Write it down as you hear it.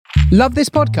Love this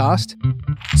podcast?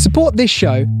 Support this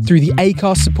show through the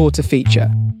Acast supporter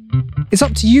feature. It's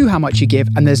up to you how much you give,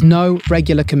 and there's no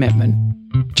regular commitment.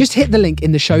 Just hit the link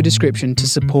in the show description to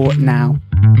support now.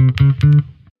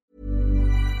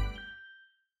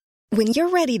 When you're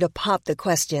ready to pop the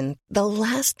question, the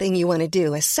last thing you want to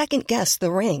do is second-guess the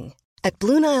ring. At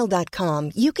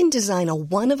BlueNile.com, you can design a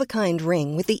one-of-a-kind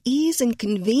ring with the ease and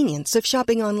convenience of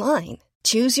shopping online.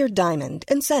 Choose your diamond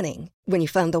and setting. When you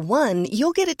find the one,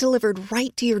 you'll get it delivered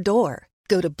right to your door.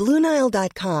 Go to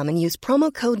BlueNile.com and use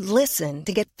promo code LISTEN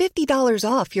to get $50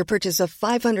 off your purchase of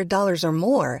 $500 or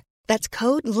more. That's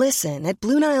code LISTEN at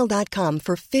BlueNile.com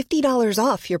for $50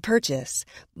 off your purchase.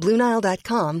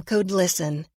 BlueNile.com, code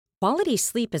LISTEN. Quality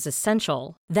sleep is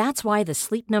essential. That's why the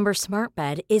Sleep Number Smart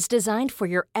Bed is designed for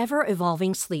your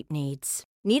ever-evolving sleep needs.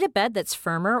 Need a bed that's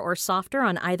firmer or softer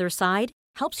on either side?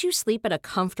 Helps you sleep at a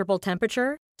comfortable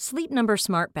temperature? Sleep Number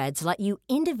Smart Beds let you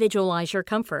individualize your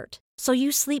comfort, so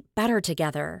you sleep better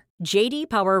together. J.D.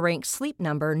 Power ranks Sleep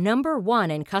Number number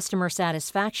one in customer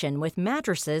satisfaction with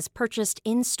mattresses purchased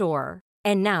in-store.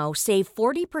 And now, save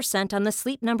 40% on the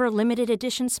Sleep Number Limited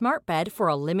Edition Smart Bed for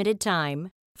a limited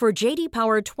time. For J.D.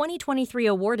 Power 2023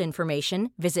 award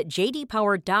information, visit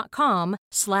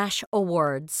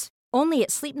jdpower.com/awards. Only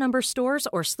at Sleep Number stores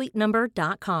or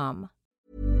sleepnumber.com.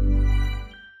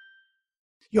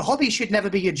 Your hobby should never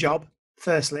be your job,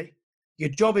 firstly. Your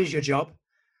job is your job.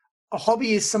 A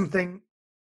hobby is something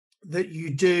that you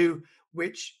do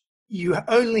which you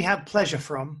only have pleasure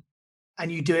from,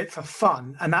 and you do it for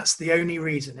fun, and that's the only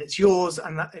reason. It's yours,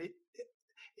 and that,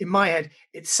 in my head,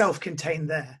 it's self-contained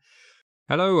there.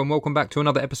 Hello and welcome back to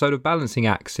another episode of Balancing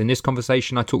Acts. In this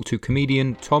conversation I talk to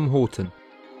comedian Tom Horton.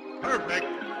 Perfect.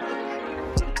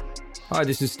 Hi,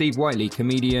 this is Steve Whiteley,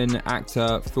 comedian,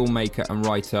 actor, filmmaker and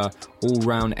writer,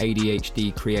 all-round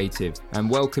ADHD creative. And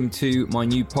welcome to my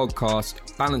new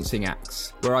podcast, Balancing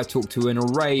Acts, where I talk to an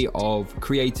array of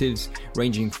creatives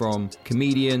ranging from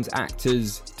comedians,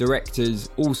 actors, directors,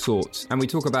 all sorts. And we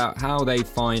talk about how they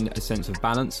find a sense of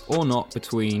balance or not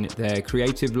between their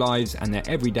creative lives and their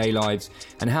everyday lives,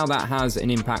 and how that has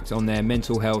an impact on their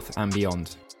mental health and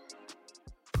beyond.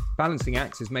 Balancing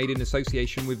Acts is made in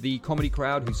association with the Comedy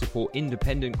Crowd, who support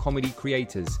independent comedy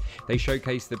creators. They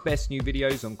showcase the best new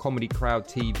videos on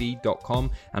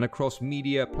comedycrowdtv.com and across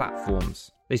media platforms.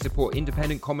 They support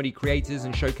independent comedy creators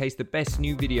and showcase the best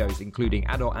new videos, including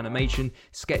adult animation,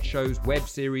 sketch shows, web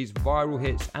series, viral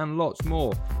hits, and lots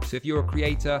more. So if you're a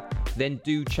creator, then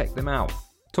do check them out.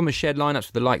 Tom has shared lineups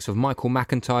with the likes of Michael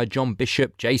McIntyre, John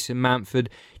Bishop, Jason Manford,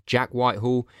 Jack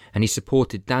Whitehall, and he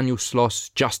supported Daniel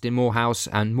Sloss, Justin Morehouse,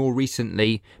 and more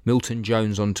recently, Milton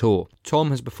Jones on tour.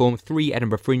 Tom has performed 3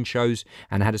 Edinburgh Fringe shows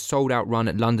and had a sold-out run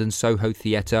at London's Soho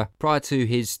Theatre. Prior to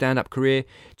his stand-up career,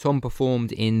 Tom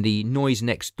performed in the Noise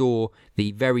Next Door,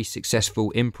 the very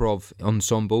successful improv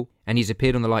ensemble, and he's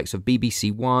appeared on the likes of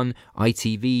BBC One,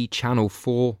 ITV, Channel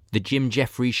 4, The Jim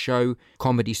Jeffries Show,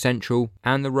 Comedy Central,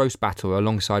 and The Roast Battle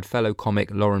alongside fellow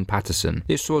comic Lauren Patterson.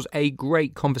 This was a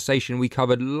great conversation. We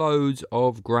covered loads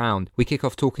of ground. We kick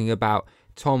off talking about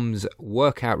Tom's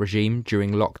workout regime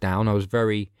during lockdown. I was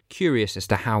very curious as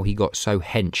to how he got so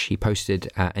hench. He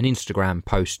posted an Instagram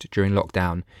post during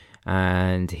lockdown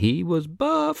and he was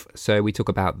buff. So we talk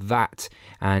about that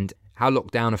and how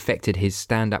lockdown affected his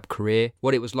stand-up career,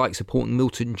 what it was like supporting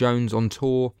Milton Jones on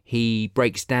tour. He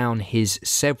breaks down his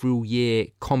several-year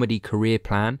comedy career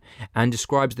plan and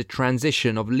describes the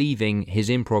transition of leaving his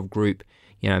improv group,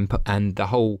 and the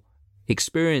whole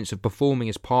experience of performing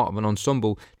as part of an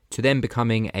ensemble to then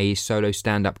becoming a solo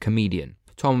stand-up comedian.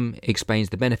 Tom explains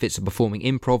the benefits of performing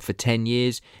improv for 10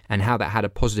 years and how that had a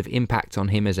positive impact on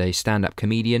him as a stand-up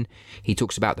comedian. He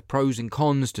talks about the pros and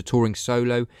cons to touring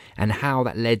solo and how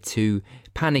that led to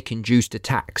panic-induced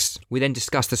attacks. We then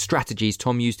discuss the strategies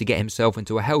Tom used to get himself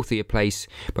into a healthier place,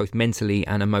 both mentally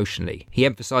and emotionally. He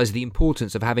emphasised the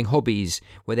importance of having hobbies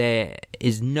where there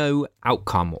is no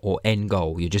outcome or end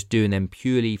goal. You're just doing them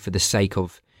purely for the sake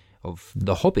of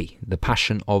the hobby, the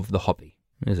passion of the hobby.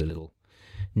 There's a little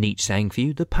neat saying for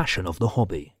you, the passion of the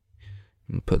hobby.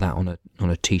 Put that on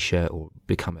a t-shirt, or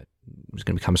it's going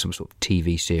to become some sort of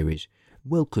TV series.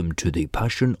 Welcome to the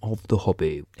passion of the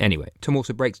hobby. Anyway, Tom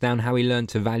also breaks down how he learned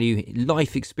to value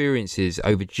life experiences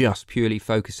over just purely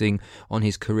focusing on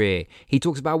his career. He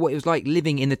talks about what it was like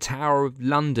living in the Tower of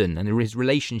London and his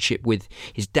relationship with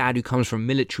his dad, who comes from a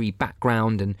military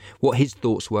background, and what his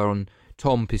thoughts were on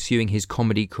Tom pursuing his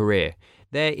comedy career.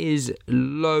 There is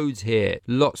loads here,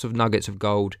 lots of nuggets of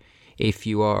gold. If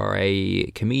you are a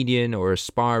comedian or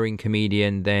aspiring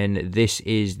comedian, then this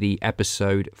is the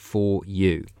episode for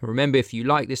you. Remember, if you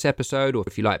like this episode or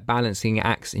if you like balancing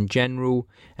acts in general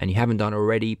and you haven't done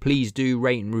already, please do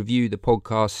rate and review the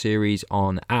podcast series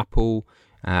on Apple.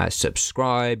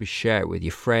 Subscribe, share it with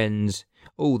your friends,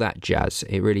 all that jazz.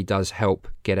 It really does help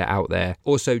get it out there.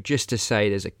 Also, just to say,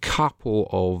 there's a couple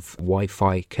of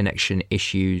Wi-Fi connection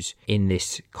issues in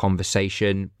this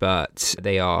conversation, but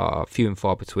they are few and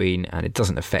far between, and it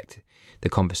doesn't affect the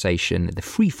conversation, the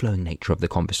free-flowing nature of the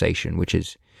conversation, which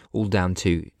is all down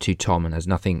to Tom and has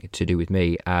nothing to do with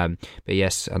me. But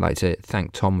yes, I'd like to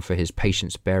thank Tom for his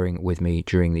patience bearing with me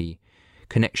during the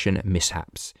connection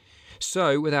mishaps.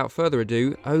 So, without further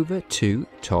ado, over to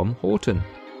Tom Horton.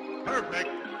 Perfect.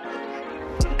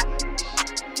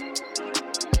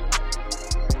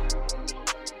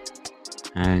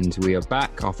 And we are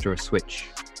back after a switch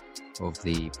of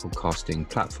the podcasting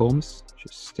platforms.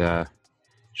 Just thought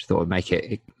I'd make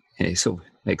it sort of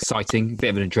exciting, a bit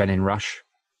of an adrenaline rush,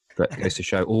 but it goes to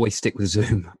show, always stick with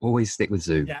Zoom. Always stick with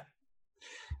Zoom.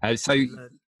 Yeah. So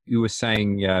you were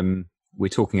saying we're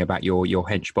talking about your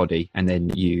hench body, and then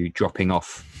you dropping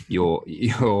off your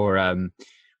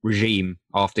regime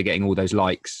after getting all those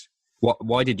likes.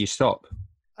 Why did you stop?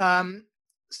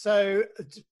 So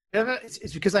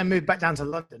it's because I moved back down to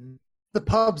London. The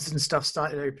pubs and stuff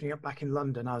started opening up back in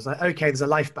London. I was like, okay, there's a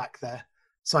life back there,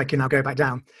 so I can now go back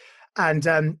down. And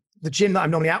the gym that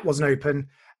I'm normally at wasn't open,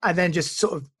 and then just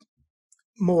sort of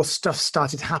more stuff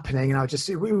started happening, and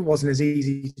it wasn't as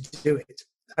easy to do it.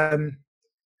 I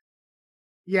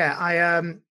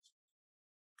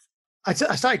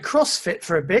started CrossFit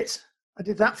for a bit. I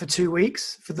did that for 2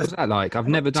 weeks. What's that like? I've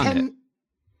never done it.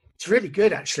 It's really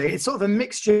good, actually. It's sort of a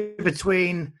mixture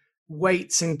between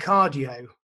weights and cardio.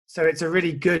 So it's a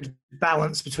really good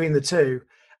balance between the two.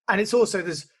 And it's also,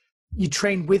 you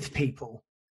train with people.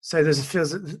 So there's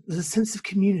a sense of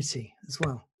community as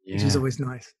well, which is always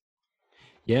nice.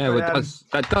 Yeah, well,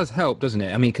 that does help, doesn't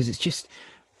it? I mean, because it's just,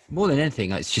 more than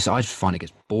anything, I just find it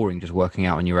gets boring just working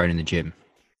out on your own in the gym.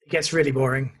 It gets really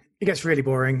boring.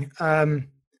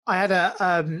 I had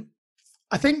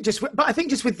I think just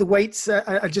with the weights,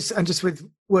 and just with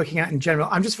working out in general,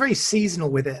 I'm just very seasonal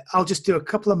with it. I'll just do a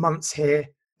couple of months here,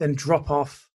 then drop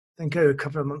off, then go a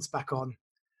couple of months back on.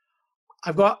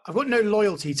 I've got no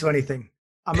loyalty to anything.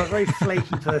 I'm a very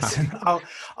flaky person.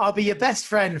 I'll be your best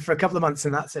friend for a couple of months,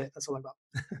 and that's it. That's all I've got.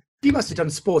 You must have done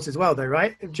sport as well, though,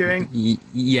 right?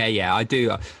 Yeah, I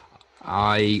do.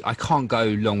 I can't go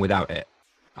long without it.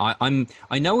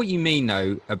 I know what you mean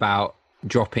though about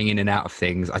dropping in and out of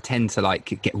things. I tend to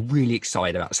get really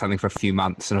excited about something for a few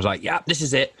months, and I was like, yeah, this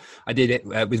is it. I did it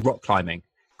with rock climbing.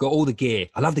 Got all the gear.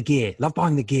 I love the gear. Love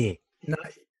buying the gear. No,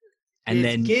 and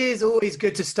then gear's always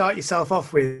good to start yourself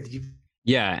off with.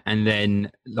 Yeah, and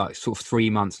then sort of 3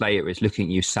 months later, it's looking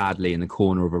at you sadly in the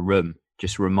corner of a room,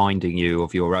 just reminding you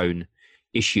of your own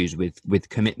issues with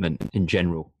commitment in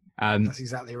general. That's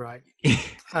exactly right.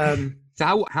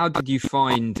 So how did you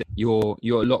find your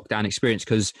lockdown experience?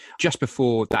 Because just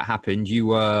before that happened, you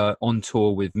were on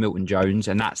tour with Milton Jones,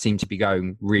 and that seemed to be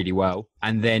going really well.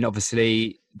 And then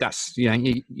obviously that's,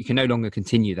 you can no longer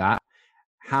continue that.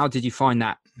 How did you find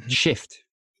that shift?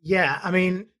 Yeah, I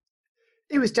mean,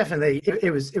 it was definitely,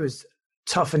 it was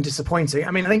tough and disappointing. I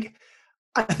mean,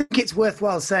 I think it's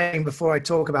worthwhile saying before I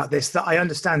talk about this that I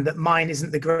understand that mine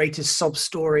isn't the greatest sob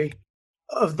story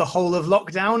of the whole of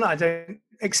lockdown. I don't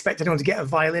expect anyone to get a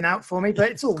violin out for me,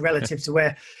 but it's all relative to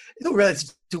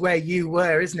where you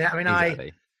were, isn't it? I mean,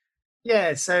 exactly.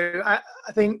 So I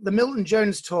think the Milton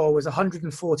Jones tour was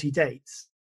 140 dates,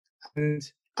 and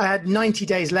I had 90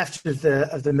 days left of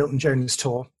the Milton Jones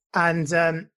tour. And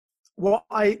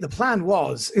the plan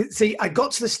was, see, I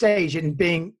got to the stage in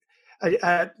being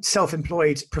a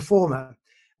self-employed performer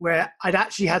where I'd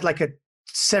actually had a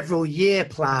several year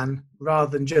plan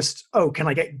rather than just, can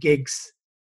I get gigs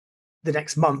the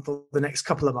next month or the next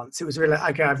couple of months. It was really,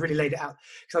 okay, I've really laid it out.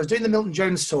 Because I was doing the Milton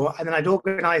Jones tour, and then I'd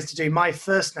organized to do my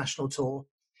first national tour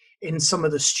in some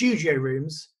of the studio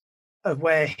rooms of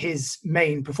where his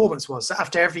main performance was. So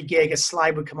after every gig, a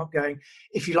slide would come up going,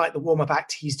 if you like the warm-up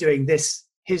act, he's doing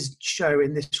his show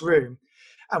in this room.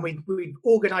 And we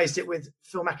organized it with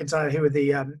Phil McIntyre, who were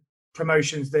the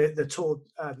promotions, the tour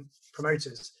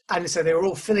promoters. And so they were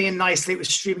all filling in nicely. It was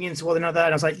streaming into one another. And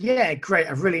I was like, yeah, great.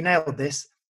 I've really nailed this.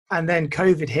 And then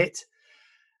COVID hit.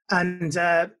 And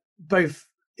both,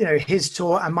 his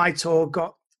tour and my tour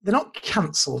they're not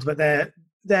cancelled, but they're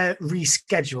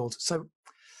rescheduled. So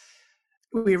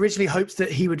we originally hoped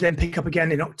that he would then pick up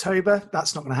again in October.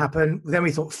 That's not going to happen. Then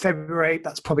we thought February,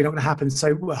 that's probably not going to happen.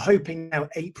 So we're hoping now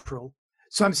April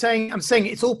So I'm saying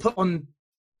it's all put on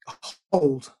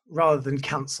hold rather than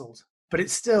cancelled, but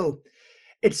it's still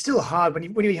hard when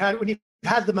you've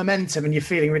had the momentum and you're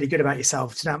feeling really good about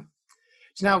yourself to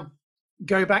now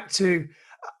go back to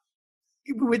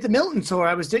with the Milton tour.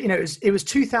 I was doing, it was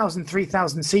 2,000,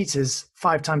 3,000 seaters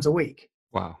 5 times a week.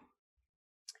 Wow.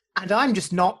 And I'm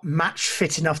just not match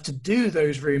fit enough to do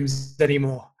those rooms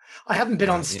anymore. I haven't been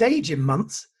on stage in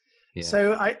months. Yeah.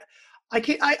 So I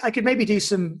could maybe do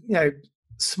some,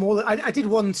 smaller. I did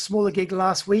one smaller gig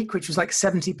last week, which was like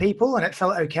 70 people, and it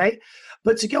felt okay.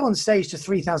 But to go on stage to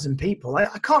 3,000 people, I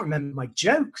can't remember my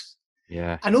jokes.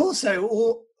 Yeah. And also,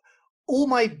 all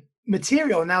my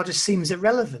material now just seems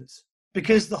irrelevant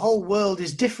because the whole world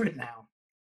is different now.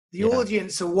 The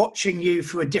audience are watching you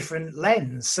through a different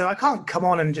lens. So I can't come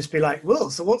on and just be like, well,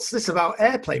 so what's this about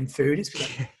airplane food? It's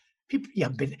like, people, you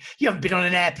haven't been on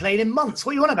an airplane in months.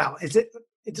 What are you on about? It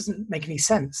doesn't make any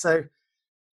sense. So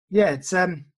yeah, it's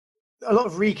a lot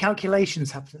of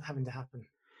recalculations having to happen.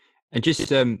 And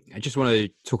I just want to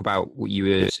talk about what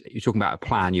you're talking about, a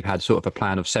plan. You've had sort of a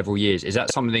plan of several years. Is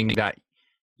that something that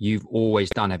you've always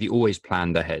done? Have you always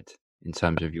planned ahead in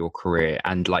terms of your career?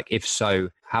 And like, if so,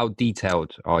 how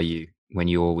detailed are you when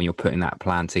you're putting that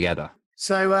plan together?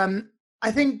 So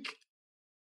I think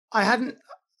I'd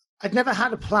never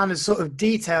had a plan as sort of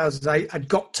detailed as I'd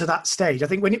got to that stage. I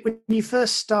think when you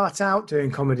first start out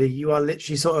doing comedy, you are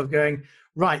literally sort of going,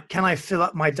 right, can I fill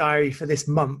up my diary for this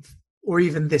month or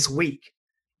even this week?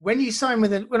 When I sign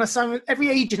with every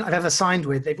agent I've ever signed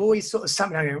with, they've always sort of sat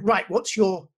me down and go, right, what's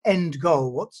your end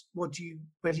goal? Where do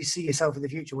you see yourself in the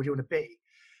future? What do you want to be?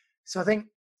 So I think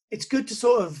it's good to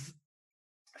sort of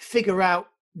figure out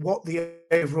what the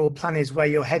overall plan is, where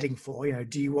you're heading for.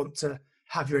 Do you want to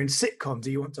have your own sitcom? Do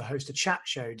you want to host a chat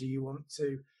show? Do you want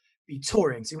to be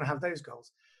touring? So you want to have those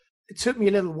goals. It took me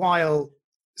a little while.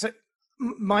 So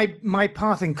my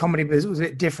path in comedy was a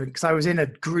bit different because I was in a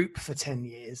group for 10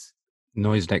 years.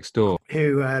 Noise Next Door,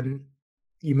 who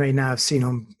you may now have seen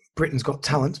on Britain's Got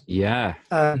Talent. Yeah.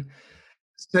 I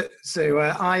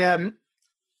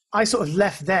sort of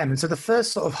left them, and so the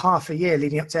first sort of half a year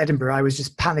leading up to Edinburgh, I was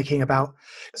just panicking about.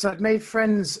 So I'd made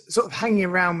friends, sort of hanging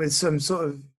around with some sort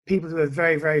of people who were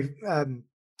very, very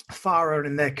far on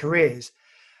in their careers.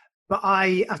 But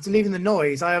after leaving the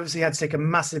Noise, I obviously had to take a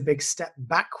massive big step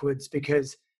backwards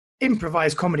because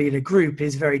improvised comedy in a group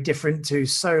is very different to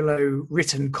solo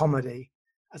written comedy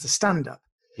as a stand-up.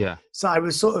 Yeah. So I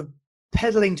was sort of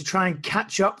pedaling to try and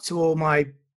catch up to all my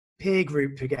peer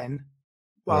group again,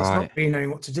 whilst not really knowing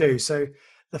what to do. So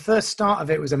the first start of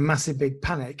it was a massive big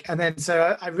panic. And then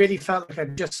so I really felt like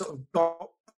I'd just sort of got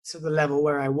to the level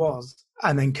where I was.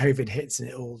 And then COVID hits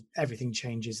and everything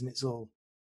changes and it's all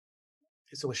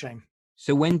a shame.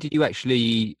 So when did you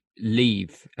actually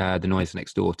leave the Noise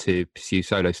Next Door to pursue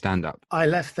solo stand-up? I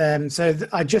left them. So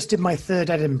I just did my third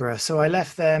Edinburgh. So I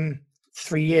left them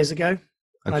 3 years ago.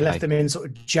 And I left them in sort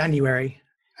of January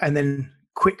and then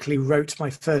quickly wrote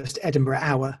my first Edinburgh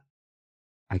hour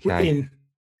in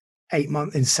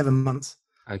 7 months.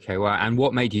 Okay. Well, and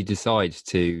what made you decide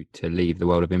to leave the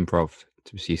world of improv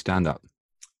to pursue stand-up?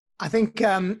 I think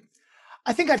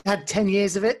I'd had 10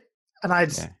 years of it and I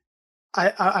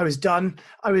was done.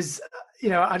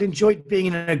 I'd enjoyed being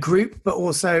in a group, but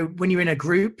also when you're in a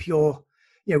group,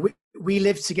 we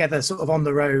lived together sort of on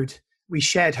the road. We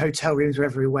shared hotel rooms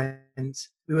wherever we went.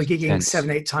 We were gigging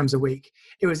 7-8 times a week.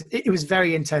 It was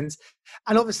very intense.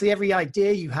 And obviously every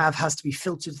idea you have has to be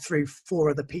filtered through 4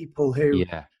 other people who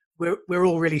we're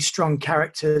all really strong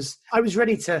characters. I was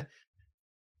ready to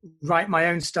write my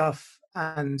own stuff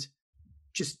and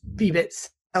just be a bit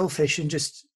selfish and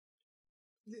just,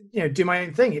 do my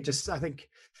own thing. I think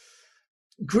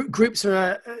groups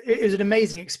it was an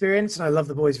amazing experience and I love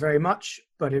the boys very much,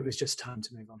 but it was just time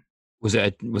to move on. Was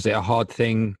it a hard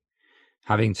thing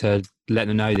having to let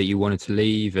them know that you wanted to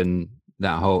leave and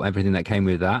everything that came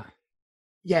with that?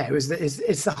 Yeah,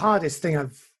 it's the hardest thing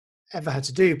I've ever had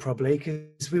to do probably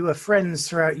because we were friends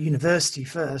throughout university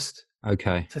first.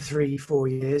 Okay. For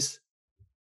 3-4 years.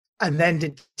 And then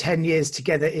did 10 years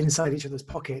together inside each other's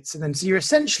pockets. And then so you're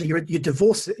essentially you're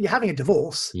divorced, you're having a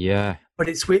divorce. Yeah.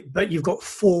 But you've got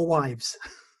 4 wives.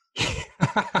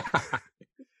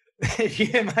 If you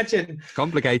imagine.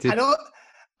 Complicated.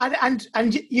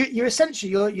 And you're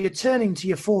essentially you're turning to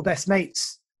your 4 best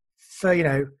mates for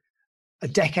a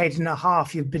decade and a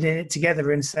half you've been in it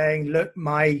together and saying, look,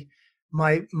 my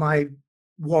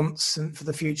wants for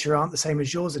the future aren't the same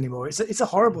as yours anymore. It's a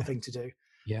horrible thing to do.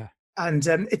 Yeah. And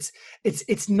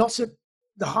it's not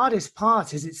the hardest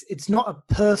part is it's not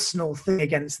a personal thing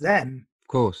against them. Of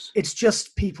course. It's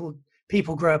just people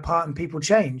grow apart and people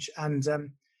change.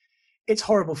 And it's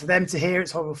horrible for them to hear.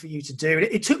 It's horrible for you to do.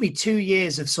 It took me 2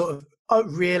 years of sort of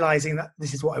realizing that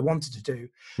this is what I wanted to do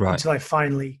until I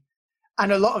finally.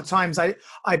 And a lot of times I'd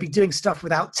be doing stuff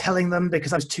without telling them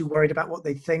because I was too worried about what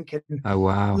they'd think. And Oh,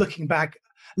 wow. looking back,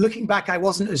 I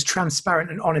wasn't as transparent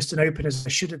and honest and open as I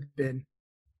should have been.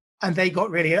 And they got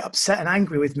really upset and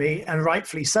angry with me, and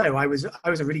rightfully so. I was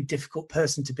a really difficult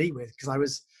person to be with because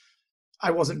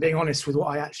I wasn't being honest with what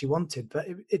I actually wanted. But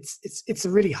it's a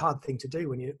really hard thing to do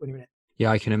when you're in it.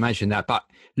 Yeah, I can imagine that. But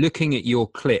looking at your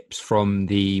clips from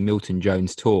the Milton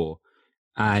Jones tour,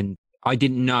 and I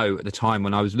didn't know at the time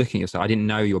when I was looking at stuff, I didn't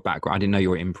know your background. I didn't know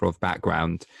your improv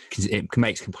background, because it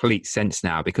makes complete sense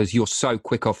now because you're so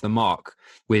quick off the mark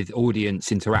with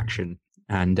audience interaction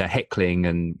and heckling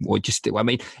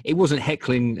it wasn't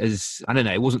heckling as, I don't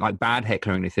know, it wasn't like bad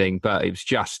heckling or anything, but it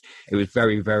was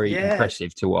very, very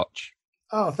impressive to watch.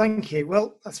 Oh, thank you.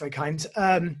 Well, that's very kind.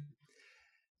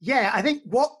 I think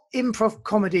what improv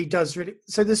comedy does really,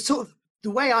 so there's sort of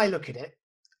the way I look at it.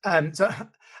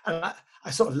 I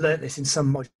sort of learnt this in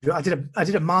some module. I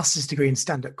did a master's degree in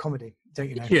stand-up comedy. Don't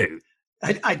you know? Did you?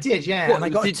 I did, yeah. What, and I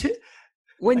got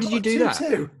when did you do that?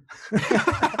 Too.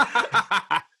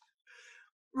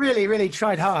 Really, really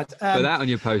tried hard. Put that on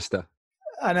your poster.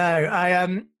 I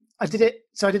know. I did it.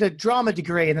 So I did a drama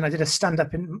degree, and then I did a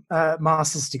stand-up in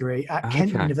master's degree at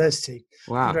Kent University.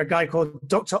 Wow. Under a guy called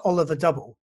Dr. Oliver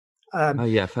Double. I've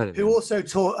heard of him. Who also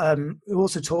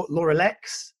taught Laura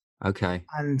Lex. Okay.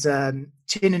 And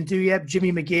Tin and Duyeb,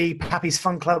 Jimmy McGee, Pappy's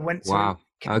Fun Club went to. Wow.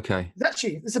 Okay.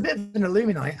 There's a bit of an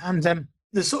alumni, and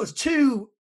there's sort of two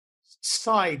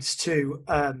sides to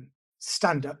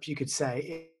stand-up, you could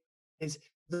say. Is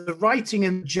the writing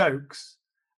and jokes,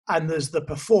 and there's the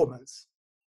performance.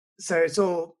 So it's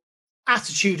all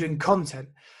attitude and content.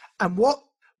 And what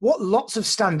lots of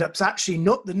stand-ups actually,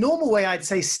 not the normal way I'd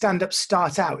say stand-ups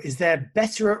start out is they're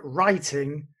better at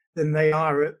writing than they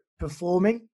are at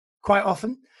performing quite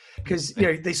often, because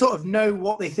they sort of know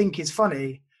what they think is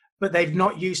funny, but they've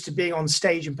not used to being on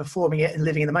stage and performing it and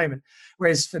living in the moment.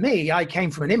 Whereas for me, I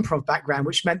came from an improv background,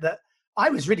 which meant that I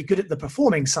was really good at the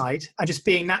performing side and just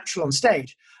being natural on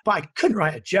stage, but I couldn't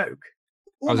write a joke.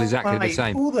 I was exactly the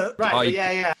same.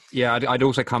 I'd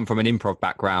also come from an improv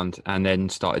background and then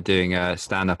started doing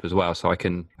stand-up as well, so I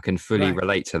can fully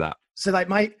relate to that. So like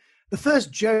the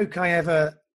first joke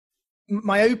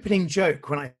my opening joke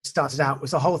when I started out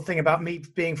was the whole thing about me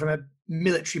being from a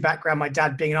military background, my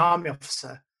dad being an army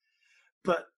officer.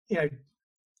 But,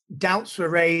 doubts were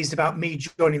raised about me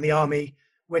joining the army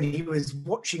when he was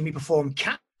watching me perform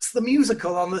Cats the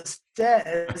musical on the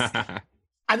stairs.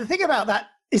 And the thing about that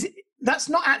is that's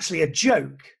not actually a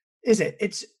joke, is it?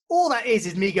 It's all that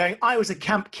is me going, I was a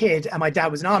camp kid and my dad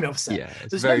was an army officer. Yeah,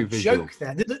 there's no joke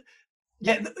there.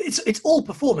 It's all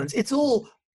performance. It's all,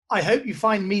 I hope you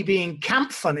find me being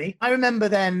camp funny. I remember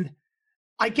then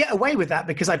I get away with that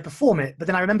because I perform it, but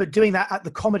then I remember doing that at the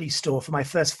Comedy Store for my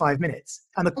first 5 minutes.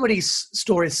 And the Comedy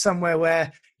Store is somewhere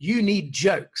where you need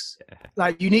jokes.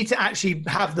 Like you need to actually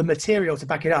have the material to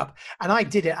back it up. And I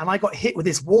did it, and I got hit with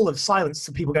this wall of silence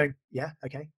of people going, yeah,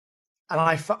 okay. And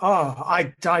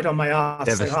I died on my ass.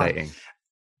 Devastating. So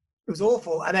it was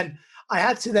awful. And then I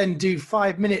had to then do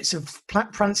 5 minutes of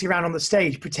prancing around on the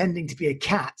stage, pretending to be a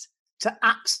cat, to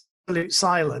absolute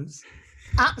silence.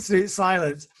 Absolute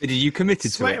silence. Did you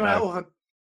committed to it?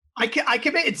 I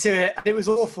committed to it. It was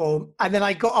awful. And then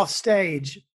I got off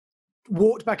stage,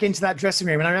 walked back into that dressing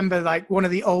room, and I remember like one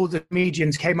of the older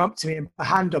comedians came up to me and put a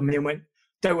hand on me and went,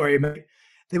 "Don't worry, mate.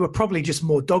 They were probably just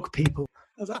more dog people."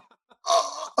 I was like,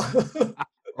 "Oh,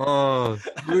 oh,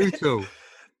 brutal."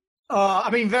 I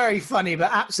mean, very funny,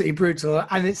 but absolutely brutal.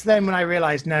 And it's then when I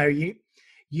realized, no, you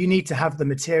need to have the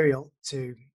material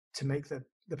to make the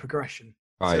progression.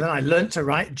 Right. So then I learned to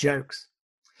write jokes.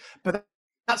 But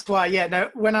that's why,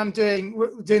 when I'm doing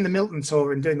the Milton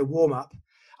tour and doing the warm-up,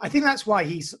 I think that's why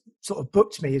he's sort of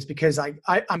booked me, is because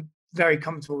I'm very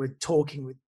comfortable with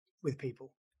talking with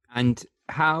people. And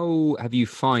how have you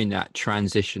find that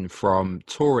transition from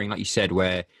touring, like you said,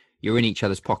 where you're in each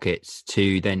other's pockets,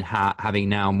 to then having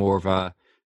now more of a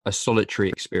solitary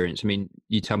experience? I mean,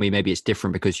 you tell me maybe it's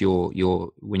different because you're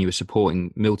when you were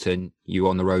supporting Milton, you were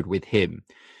on the road with him.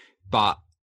 But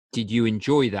did you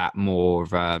enjoy that more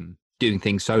of doing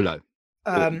things solo,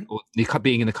 or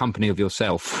being in the company of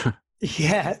yourself?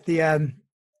 Yeah,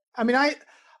 I mean, I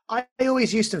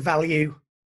always used to value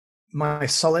my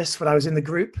solace when I was in the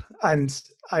group, and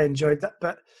I enjoyed that.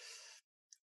 But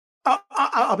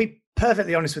I'll be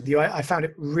perfectly honest with you. I found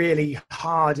it really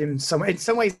hard in some ways.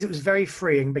 It was very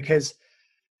freeing because,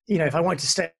 if I wanted to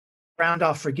stay around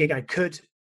after a gig, I could.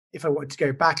 If I wanted to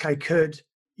go back, I could.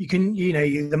 you can,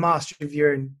 you're the master of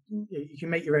your own, you can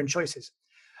make your own choices.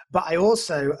 But I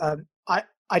also,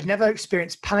 I'd never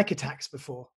experienced panic attacks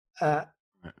before.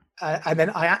 And then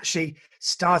I actually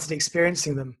started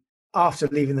experiencing them after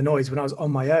leaving the noise when I was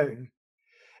on my own,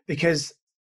 because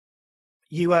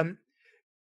you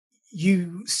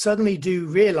suddenly do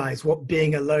realize what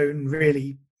being alone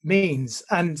really means.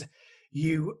 And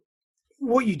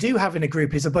what you do have in a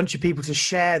group is a bunch of people to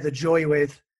share the joy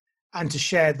with and to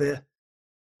share the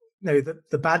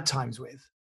bad times with.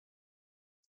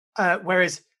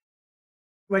 Whereas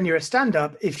when you're a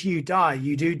stand-up, if you die,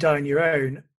 you do die on your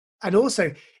own. And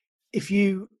also, if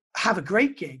you have a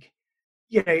great gig,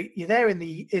 you're there in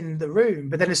the room,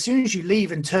 but then as soon as you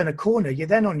leave and turn a corner, you're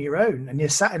then on your own, and you're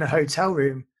sat in a hotel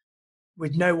room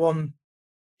with no one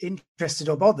interested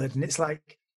or bothered. And it's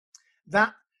like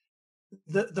that,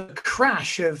 the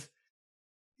crash of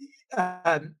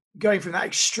going from that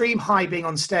extreme high being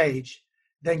on stage,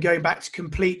 then going back to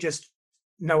complete just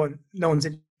no one's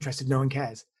interested, no one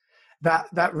cares.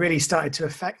 That really started to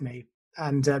affect me.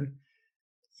 And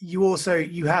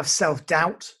you have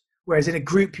self-doubt, whereas in a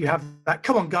group you have that,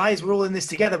 come on guys, we're all in this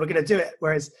together, we're going to do it.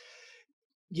 Whereas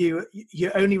you're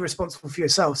only responsible for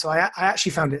yourself. So I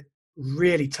actually found it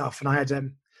really tough. And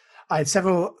I had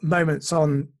several moments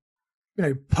on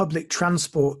public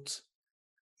transport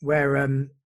where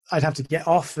I'd have to get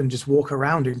off and just walk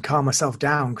around and calm myself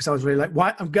down, because I was really like,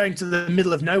 why? I'm going to the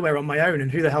middle of nowhere on my own,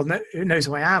 and who the hell who knows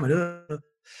who I am? And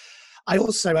I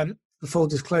also, for full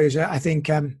disclosure, I think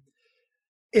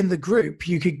in the group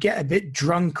you could get a bit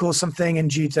drunk or something,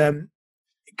 and you'd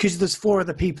because there's 4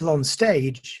 other people on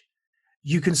stage,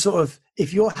 you can sort of,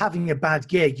 if you're having a bad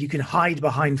gig, you can hide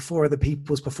behind 4 other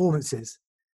people's performances.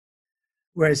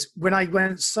 Whereas when I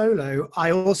went solo,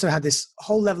 I also had this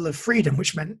whole level of freedom,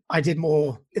 which meant I did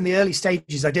more in the early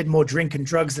stages. I did more drink and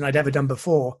drugs than I'd ever done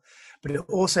before, but it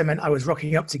also meant I was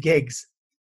rocking up to gigs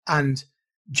and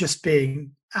just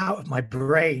being out of my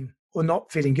brain or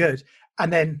not feeling good,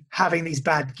 and then having these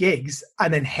bad gigs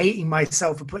and then hating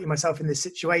myself for putting myself in this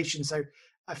situation. So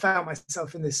I found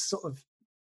myself in this sort of,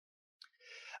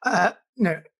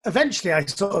 eventually I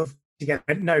sort of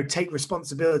take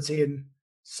responsibility and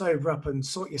sober up and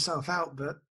sort yourself out.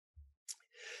 But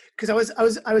because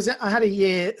I had a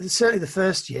year, certainly the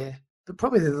first year, but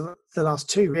probably the last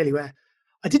 2 really, where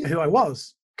I didn't know who I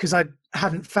was, because I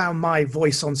hadn't found my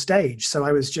voice on stage. So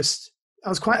I was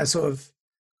quite a sort of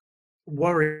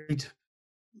worried,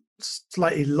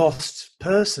 slightly lost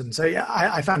person. So yeah,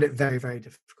 I found it very, very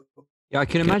difficult. Yeah, I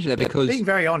can imagine that, because being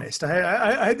very honest,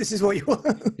 I hope this is what you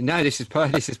want. No, this is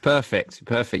perfect.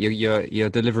 You're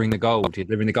delivering the gold. You're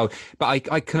delivering the gold. But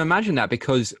I can imagine that,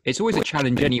 because it's always a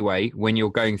challenge anyway when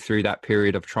you're going through that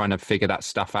period of trying to figure that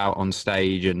stuff out on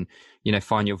stage and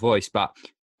find your voice. But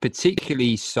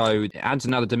particularly so, it adds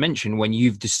another dimension when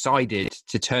you've decided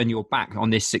to turn your back on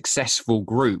this successful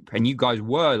group, and you guys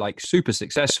were like super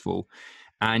successful,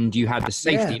 and you had the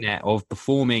safety net of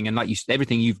performing, and like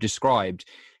everything you've described.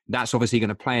 That's obviously going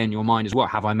to play in your mind as well.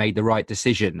 Have I made the right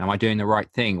decision? Am I doing the right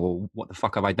thing? Or what the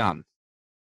fuck have I done?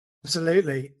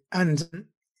 Absolutely. And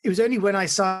it was only when I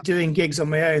started doing gigs on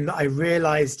my own that I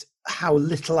realized how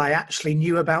little I actually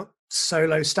knew about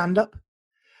solo stand-up.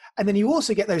 And then you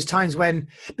also get those times when,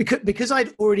 because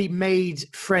I'd already made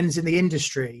friends in the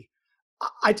industry,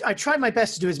 I tried my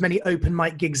best to do as many open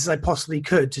mic gigs as I possibly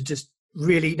could, to just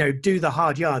really, do the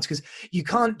hard yards, because you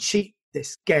can't cheat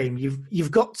this game.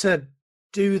 You've got to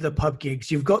do the pub gigs,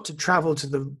 you've got to travel to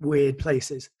the weird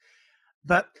places.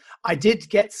 But I did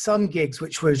get some gigs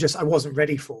which was just I wasn't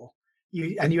ready for.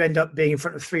 You end up being in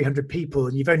front of 300 people,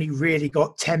 and you've only really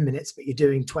got 10 minutes, but you're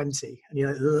doing 20, and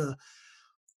you're like, ugh.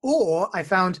 Or I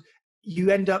found you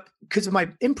end up, because of my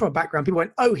improv background, people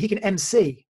went, oh, he can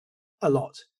MC a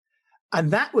lot. And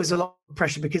that was a lot of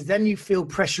pressure, because then you feel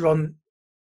pressure on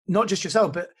not just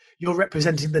yourself, but you're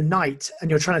representing the night and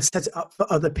you're trying to set it up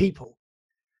for other people.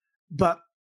 But,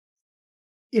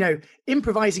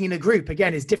 improvising in a group,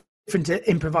 again, is different to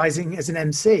improvising as an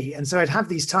MC. And so I'd have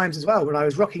these times as well where I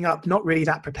was rocking up, not really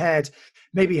that prepared,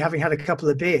 maybe having had a couple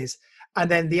of beers. And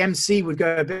then the MC would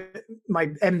go a bit,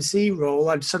 my MC role,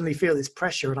 I'd suddenly feel this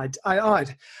pressure, and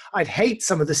I'd hate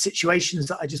some of the situations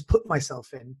that I just put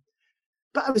myself in.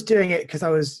 But I was doing it because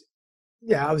I was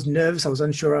nervous. I was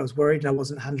unsure. I was worried, and I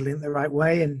wasn't handling it the right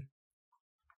way. And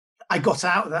I got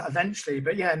out of that eventually.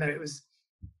 But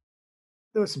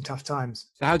there were some tough times.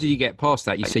 So how did you get past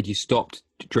that? You said you stopped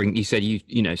drink. You said you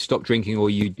stopped drinking, or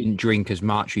you didn't drink as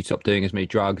much. You stopped doing as many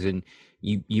drugs, and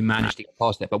you managed to get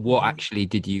past that. But what actually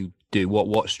did you do?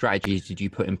 What strategies did you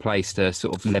put in place to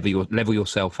sort of level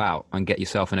yourself out and get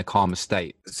yourself in a calmer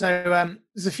state? So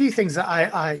there's a few things that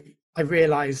I I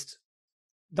realized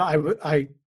that I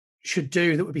should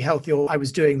do that would be healthy, or I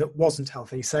was doing that wasn't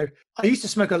healthy. So I used to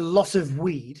smoke a lot of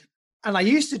weed, and I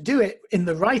used to do it in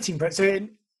the writing process. So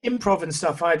in improv and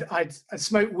stuff, I'd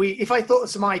smoke weed if I thought of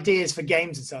some ideas for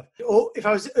games and stuff, or if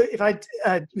I was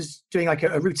doing like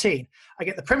a routine. I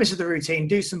get the premise of the routine,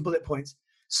 do some bullet points,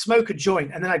 smoke a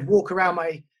joint, and then I'd walk around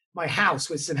my house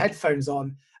with some headphones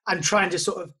on and try and just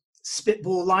sort of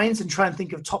spitball lines and try and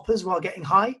think of toppers while getting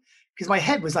high. Because my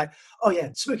head was like, oh yeah,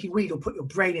 smoking weed will put your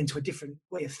brain into a different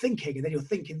way of thinking, and then you're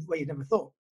thinking the way you never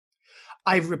thought.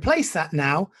 I've replaced that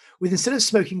now with, instead of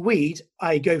smoking weed,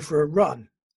 I go for a run.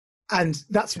 And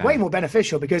that's way more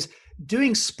beneficial, because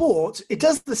doing sport, it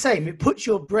does the same. It puts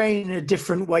your brain in a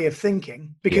different way of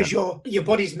thinking, because your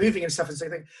body's moving and stuff and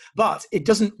something, but it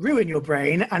doesn't ruin your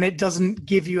brain, and it doesn't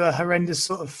give you a horrendous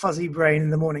sort of fuzzy brain in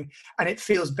the morning, and it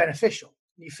feels beneficial.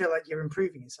 You feel like you're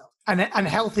improving yourself. And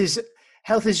health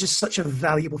is just such a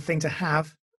valuable thing to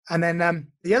have. And then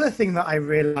the other thing that I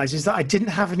realized is that I didn't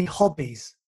have any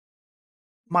hobbies.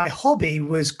 My hobby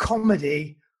was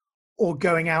comedy or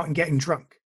going out and getting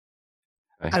drunk.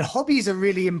 And hobbies are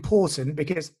really important,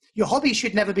 because your hobby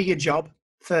should never be your job,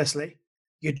 firstly.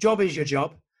 Your job is your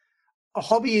job. A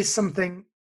hobby is something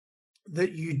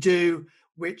that you do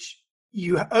which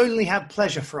you only have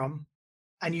pleasure from,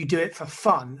 and you do it for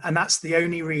fun. And that's the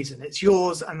only reason. It's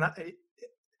yours, and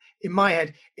in my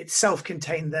head, it's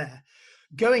self-contained there.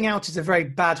 Going out is a very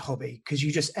bad hobby, because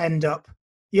you just end up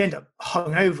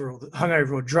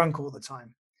hungover or drunk all the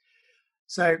time.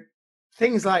 So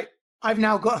things like, I've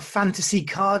now got a fantasy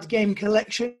card game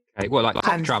collection. Okay, well, like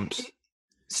Top Trumps.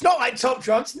 It's not like Top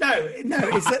Trumps. No.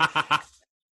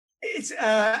 It's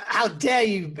how dare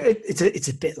you? It's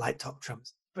a bit like Top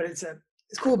Trumps, but it's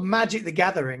called Magic the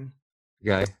Gathering.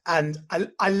 Okay. And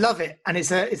I love it, and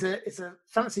it's a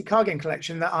fantasy card game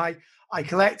collection that I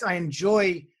collect. I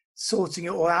enjoy sorting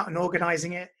it all out and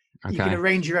organizing it. Okay. You can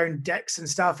arrange your own decks and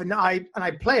stuff, and I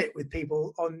play it with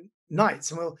people on nights,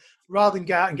 and we'll, rather than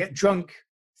go out and get drunk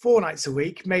 4 nights a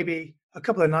week, maybe a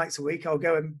couple of nights a week, I'll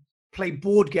go and play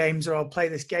board games, or I'll play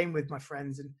this game with my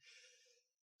friends,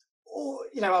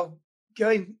 I'll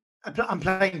go in. I'm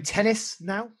playing tennis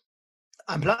now.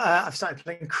 I've started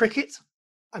playing cricket.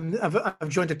 I've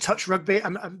joined a touch rugby.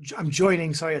 I'm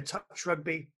joining a touch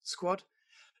rugby squad.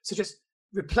 So just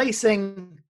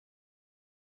replacing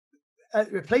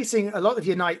a lot of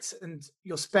your nights and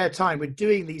your spare time with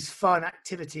doing these fun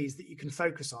activities that you can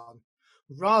focus on,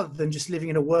 rather than just living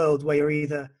in a world where you're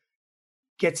either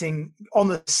getting on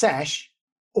the sesh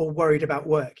or worried about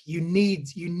work. You need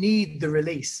the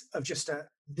release of just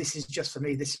this is just for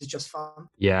me. This is just fun.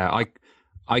 Yeah,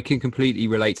 I can completely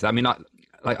relate to that. I mean,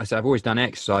 like I said, I've always done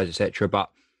exercise, etc. But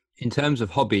in terms of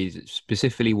hobbies,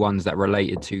 specifically ones that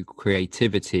related to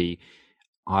creativity,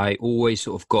 I always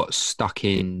sort of got stuck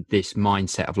in this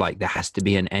mindset of like, there has to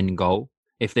be an end goal.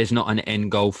 If there's not an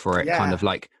end goal for it, kind of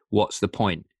like, what's the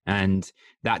point? And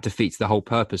that defeats the whole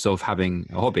purpose of having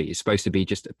a hobby. It's supposed to be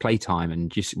just a playtime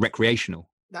and just recreational.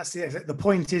 That's the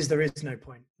point is, there is no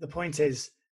point. The point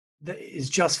is that it's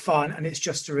just fun, and it's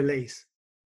just a release.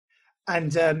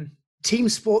 And team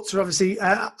sports are obviously,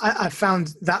 I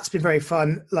found that's been very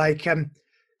fun. Like,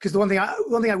 because the one thing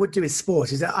I would do with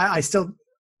sport is that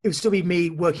it would still be me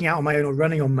working out on my own or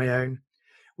running on my own.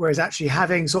 Whereas actually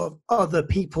having sort of other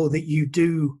people that you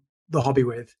do the hobby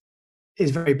with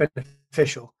is very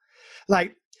beneficial.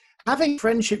 Like having a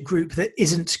friendship group that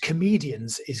isn't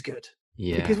comedians is good.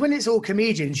 Yeah. Because when it's all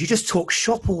comedians, you just talk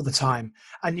shop all the time,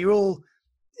 and you're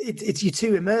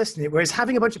too immersed in it. Whereas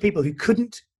having a bunch of people who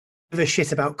couldn't give a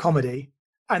shit about comedy,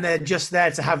 and they're just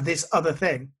there to have this other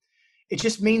thing, it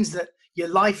just means that your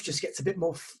life just gets a bit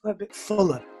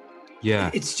fuller. Yeah.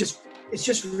 It's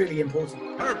just really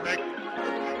important. Perfect.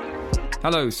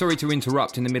 Hello, sorry to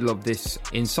interrupt in the middle of this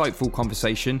insightful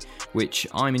conversation, which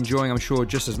I'm enjoying, I'm sure,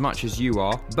 just as much as you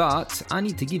are. But I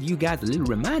need to give you guys a little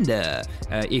reminder.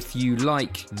 If you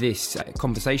like this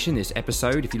conversation, this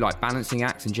episode, if you like balancing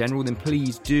acts in general, then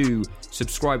please do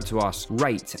subscribe to us,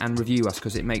 rate and review us,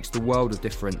 because it makes the world of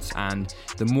difference. And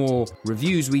the more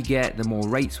reviews we get, the more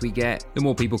rates we get, the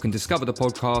more people can discover the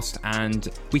podcast, and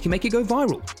we can make it go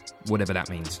viral, whatever that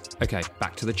means. Okay,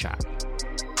 back to the chat.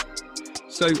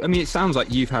 So, I mean, it sounds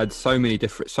like you've had so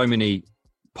many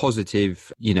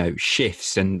positive,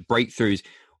 shifts and breakthroughs.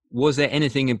 Was there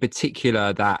anything in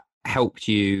particular that helped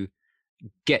you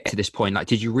get to this point? Like,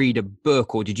 did you read a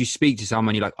book, or did you speak to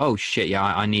someone? You're like, oh shit, yeah,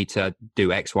 I need to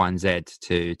do X, Y, and Z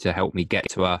to help me get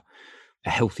to a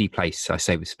healthy place. I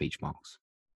say with speech marks,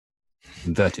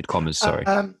 inverted commas. Sorry.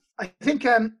 I think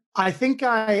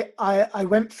I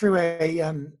went through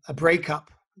a breakup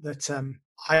that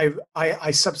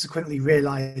I subsequently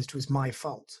realized was my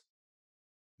fault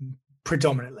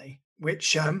predominantly,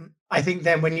 which I think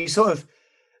then when you sort of,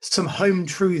 some home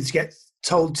truths get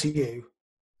told to you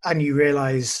and you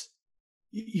realize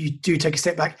you do take a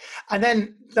step back. And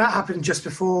then that happened just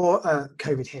before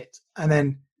COVID hit. And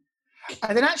then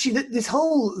actually this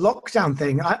whole lockdown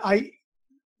thing,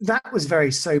 that was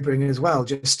very sobering as well,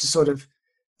 just to sort of,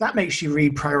 that makes you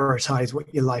reprioritize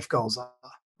what your life goals are.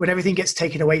 When everything gets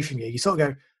taken away from you, you sort of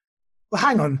go, well,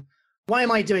 hang on, why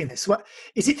am I doing this? What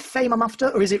is it, fame I'm after?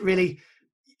 Or is it really,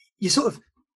 you sort of,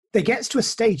 there gets to a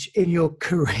stage in your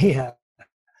career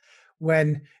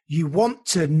when you want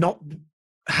to not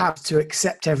have to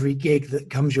accept every gig that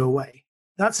comes your way.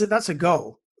 That's a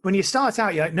goal. When you start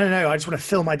out, you're like, no, I just want to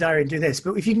fill my diary and do this.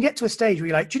 But if you can get to a stage where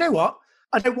you're like, do you know what?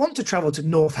 I don't want to travel to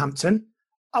Northampton.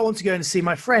 I want to go and see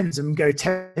my friends and go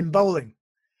bowling.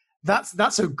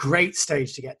 That's a great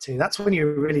stage to get to. That's when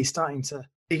you're really starting to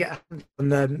get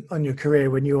on your career.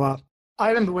 When you are, I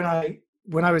remember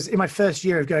when I was in my first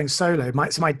year of going solo.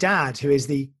 My dad, who is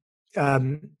the I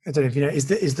don't know if you know,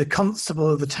 is the Constable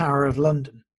of the Tower of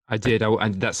London. I did,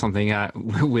 and that's something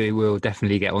we will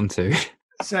definitely get onto.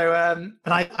 So, and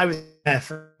I was there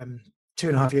for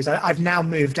 2.5 years. I've now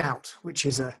moved out, which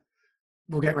is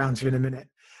we'll get around to in a minute.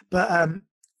 But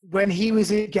when he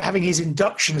was having his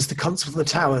induction as the Constable of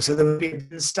the Tower, so there would be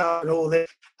a star and all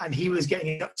this, and he was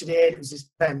getting inducted in, it was this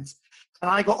event, and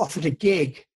I got offered a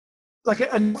gig, like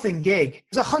a nothing gig.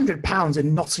 It was £100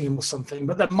 in Nottingham or something,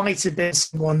 but there might have been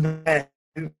someone there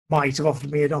who might have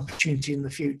offered me an opportunity in the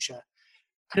future.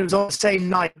 And it was on the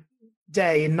same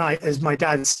day and night as my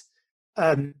dad's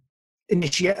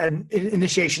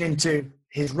initiation into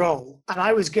his role. And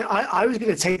I was going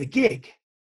to take the gig.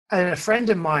 And a friend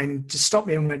of mine just stopped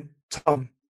me and went, Tom,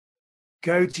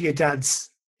 go to your dad's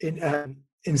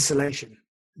installation.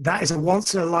 That is a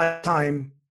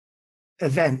once-in-a-lifetime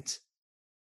event.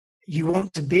 You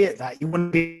want to be at that. You want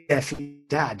to be there for your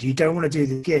dad. You don't want to do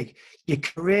the gig. Your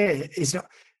career is not...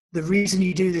 The reason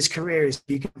you do this career is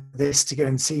you get this to go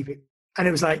and see it. And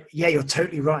it was like, yeah, you're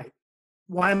totally right.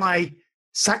 Why am I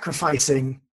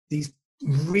sacrificing these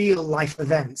real life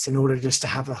events in order just to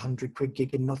have £100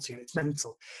 gig in Nottingham? It's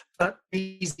mental. But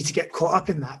it's easy to get caught up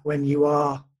in that when you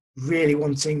are really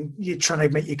you're trying to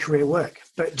make your career work.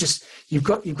 But just, you've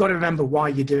got to remember why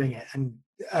you're doing it.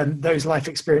 And those life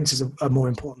experiences are more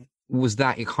important. Was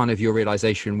that kind of your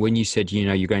realization when you said,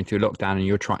 you're going through lockdown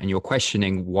and you're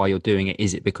questioning why you're doing it?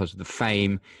 Is it because of the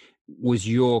fame? Was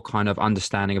your kind of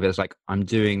understanding of it as like, I'm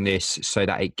doing this so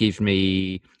that it gives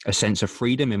me a sense of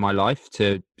freedom in my life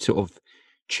to sort of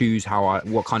choose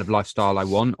what kind of lifestyle I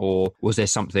want? Or was there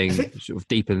something sort of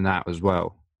deeper than that as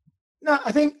well? No,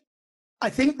 I think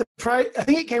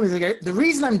it came with the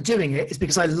reason I'm doing it is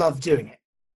because I love doing it.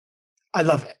 I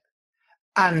love it.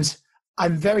 And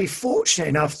I'm very fortunate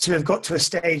enough to have got to a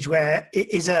stage where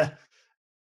it is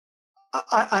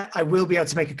I will be able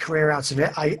to make a career out of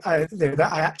it. I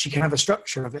actually can have a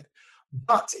structure of it,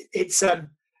 but it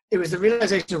was the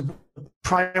realization of what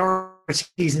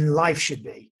priorities in life should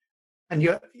be. And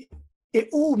it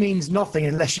all means nothing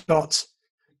unless you've got,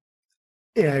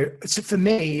 so for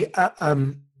me,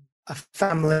 a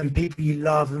family and people you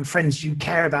love and friends you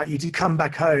care about, you do come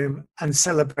back home and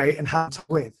celebrate and have time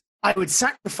with. I would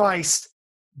sacrifice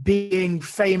being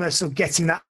famous or getting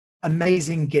that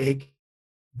amazing gig,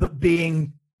 but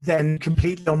being then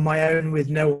completely on my own with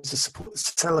no one to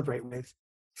celebrate with,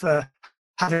 for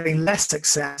having less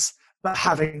success, but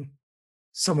having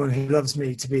someone who loves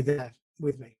me to be there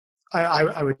with me.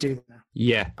 I would do that.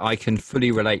 Yeah, I can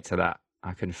fully relate to that.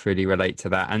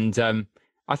 And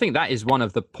I think that is one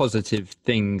of the positive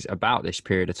things about this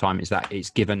period of time, is that it's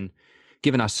given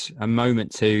us a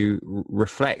moment to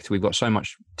reflect. We've got so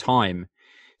much time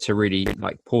to really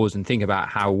pause and think about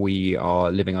how we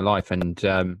are living our life. And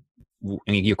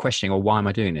you're questioning, why am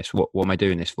I doing this? What am I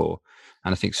doing this for?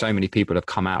 And I think so many people have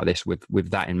come out of this with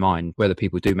that in mind. Whether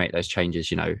people do make those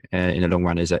changes, in the long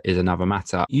run is another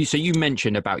matter. So you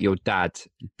mentioned about your dad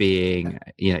being,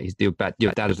 your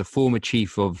dad is a former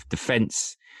chief of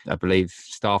defence, I believe,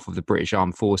 staff of the British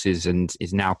Armed Forces, and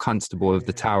is now Constable of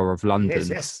the Tower of London.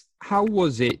 Yes. How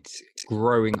was it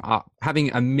growing up,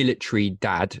 having a military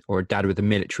dad, or a dad with a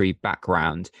military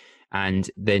background, and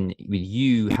then with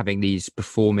you having these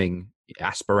performing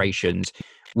aspirations?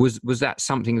 Was that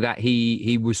something that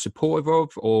he was supportive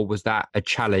of, or was that a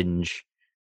challenge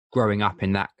growing up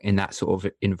in that sort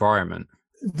of environment?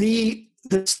 The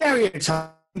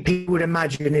stereotype people would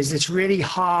imagine is this really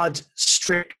hard,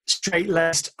 strict,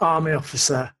 straight-laced army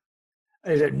officer.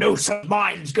 No son of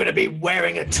mine's going to be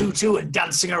wearing a tutu and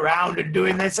dancing around and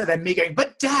doing this. And then me going,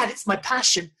 but Dad, it's my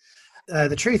passion.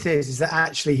 the truth is that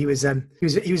actually he was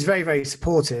very, very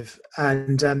supportive,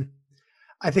 and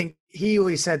I think he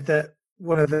always said that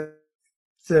one of the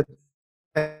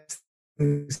best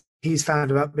things he's found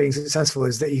about being successful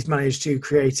is that he's managed to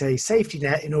create a safety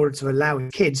net in order to allow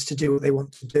his kids to do what they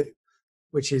want to do,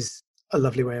 which is a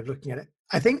lovely way of looking at it.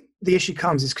 I think the issue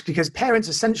comes is because parents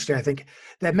essentially, I think,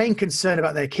 their main concern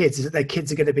about their kids is that their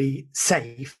kids are going to be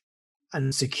safe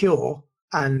and secure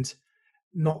and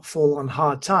not fall on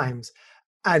hard times.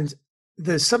 And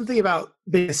there's something about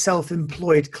being a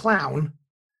self-employed clown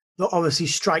that obviously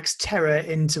strikes terror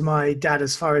into my dad,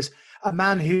 as far as a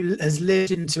man who has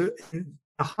lived into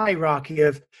a hierarchy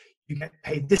of, you get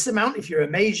paid this amount if you're a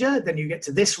major, then you get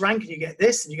to this rank and you get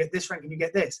this, and you get this rank and you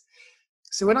get this.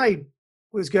 So when I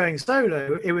was going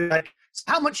solo, it was like, so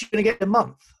how much are you going to get a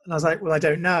month? And I was like, well, I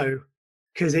don't know,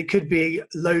 because it could be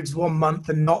loads one month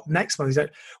and not next month. He's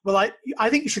like, well, I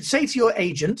think you should say to your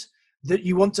agent that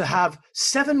you want to have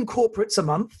 7 corporates a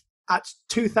month at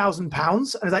 £2,000. And I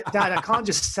was like, Dad, I can't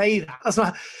just say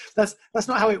that. That's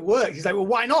not how it works. He's like, well,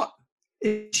 why not?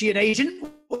 Is she an agent?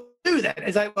 What do then?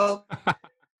 It's like, well,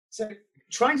 so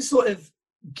trying to sort of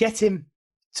get him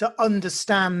to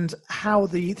understand how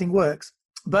the thing works.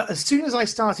 But as soon as I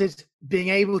started being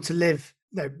able to live,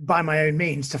 by my own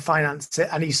means, to finance it,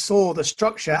 and he saw the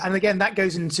structure, and again, that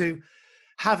goes into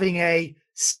having a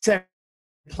set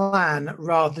plan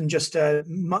rather than just a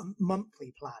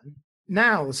monthly plan.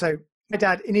 Now, so my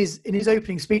dad, in his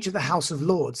opening speech at the House of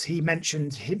Lords, he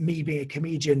mentioned me being a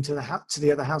comedian to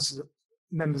the other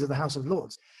members of the House of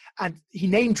Lords, and he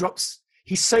name drops.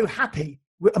 He's so happy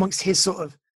amongst his sort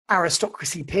of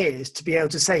aristocracy peers to be able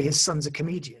to say his son's a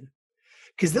comedian,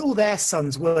 because all their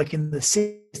sons work in the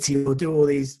city or do all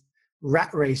these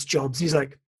rat race jobs. He's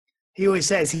like, he always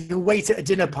says he'll wait at a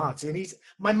dinner party, and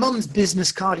my mum's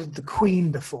business carded the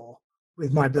Queen before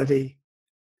with my comedy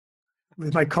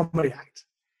act.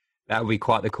 That would be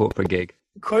quite the corporate gig.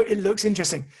 Quote, it looks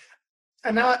interesting.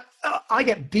 And now I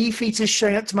get beefeaters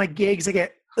showing up to my gigs. I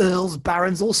get earls,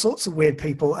 barons, all sorts of weird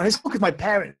people. And it's all with my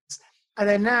parents. And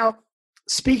then now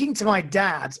speaking to my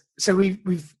dad, so we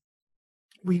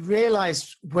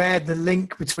realized where the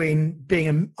link between being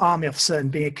an army officer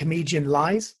and being a comedian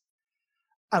lies.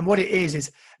 And what it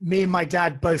is me and my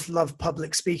dad both love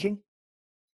public speaking.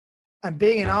 And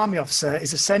being an army officer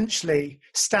is essentially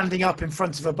standing up in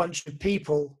front of a bunch of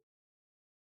people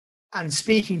and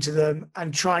speaking to them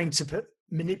and trying to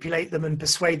manipulate them and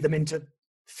persuade them into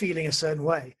feeling a certain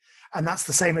way. And that's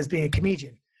the same as being a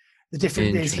comedian. The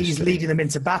difference is he's leading them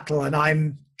into battle and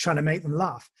I'm trying to make them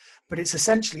laugh. But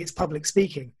it's public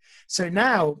speaking. So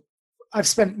now I've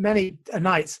spent many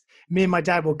nights, me and my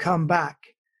dad will come back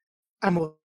and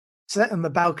we'll sit on the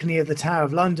balcony of the Tower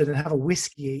of London and have a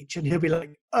whiskey each. And he'll be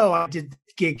like, oh, I did the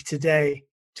gig today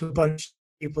to a bunch of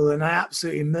people and I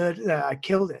absolutely murdered it. I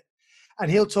killed it. And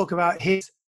he'll talk about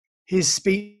his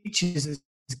speeches, his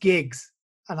gigs,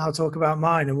 and I'll talk about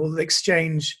mine, and we'll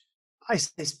exchange. I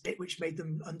said this bit which made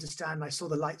them understand. I saw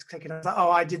the lights clicking. I was like, oh,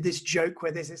 I did this joke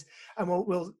where this is, and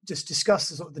we'll just discuss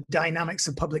the sort of the dynamics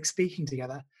of public speaking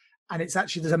together. And it's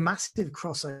actually, there's a massive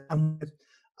crossover and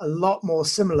a lot more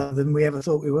similar than we ever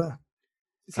thought we were.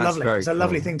 It's lovely. It's a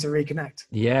lovely thing to reconnect.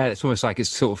 Yeah, it's almost like it's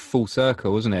sort of full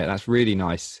circle, isn't it? That's really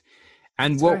nice.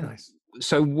 And it's very nice.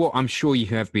 So what, I'm sure you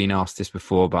have been asked this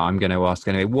before, but I'm going to ask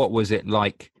anyway, what was it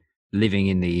like living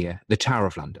in the Tower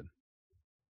of London?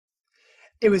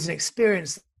 It was an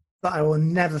experience that I will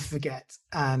never forget.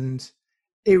 And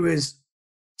it was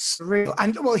surreal.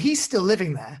 And well, he's still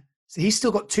living there. So he's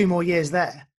still got 2 more years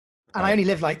there. And I only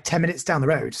live like 10 minutes down the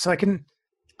road. So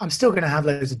I'm still going to have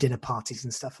loads of dinner parties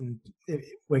and stuff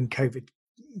when COVID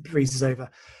breezes over.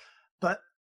 But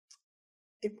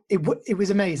it was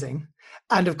amazing.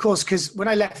 And of course, because when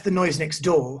I left the Noise Next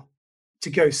Door to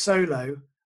go solo,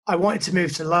 I wanted to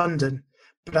move to London,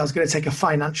 but I was going to take a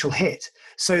financial hit.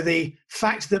 So the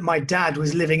fact that my dad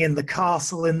was living in the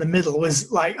castle in the middle was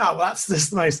like, oh, that's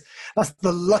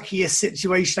the luckiest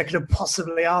situation I could have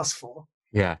possibly asked for.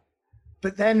 Yeah.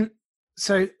 But then,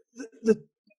 so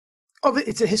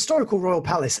it's a historical royal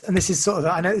palace. And this is sort of,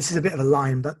 I know this is a bit of a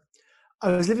line, but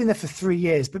I was living there for 3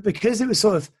 years, but because it was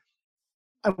sort of,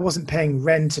 I wasn't paying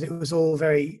rent and it was all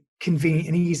very convenient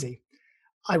and easy,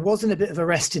 I was in a bit of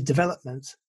arrested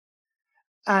development.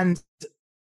 And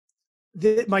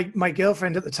my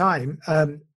girlfriend at the time,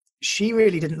 she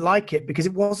really didn't like it because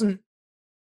it wasn't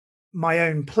my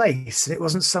own place. It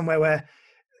wasn't somewhere where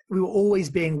we were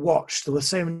always being watched. There were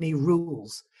so many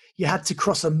rules. You had to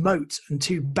cross a moat and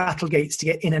 2 battle gates to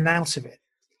get in and out of it.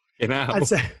 And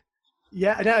so,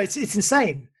 yeah, I know, it's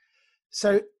insane.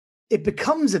 So it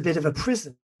becomes a bit of a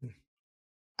prison.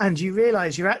 and you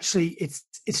realize you're actually,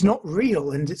 it's not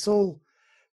real, and it's all.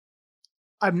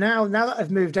 I'm now that I've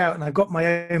moved out and I've got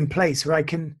my own place where I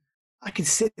can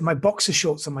sit in my boxer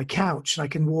shorts on my couch and I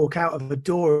can walk out of a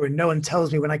door and no one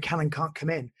tells me when I can and can't come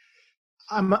in.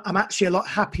 I'm actually a lot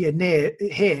happier near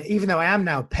here, even though I am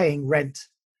now paying rent,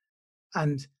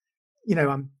 and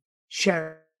I'm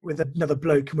sharing with another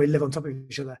bloke and we live on top of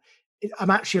each other.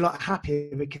 I'm actually a lot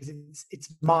happier because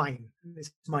it's mine, it's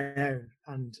my own,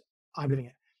 and I'm living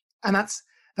it. And that's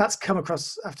come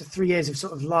across after 3 years of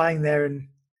sort of lying there, and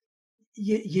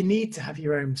you need to have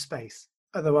your own space.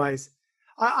 Otherwise,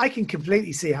 I can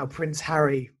completely see how Prince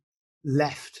Harry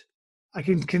left. I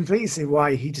can completely see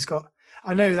why he just got.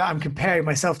 I know that I'm comparing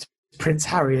myself to Prince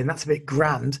Harry, and that's a bit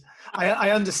grand. I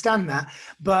understand that,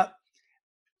 but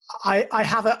I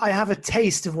have a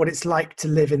taste of what it's like to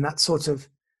live in that sort of.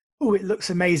 Oh, it looks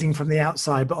amazing from the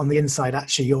outside, but on the inside,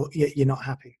 actually, you're not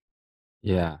happy.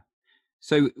 Yeah.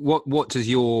 So, what does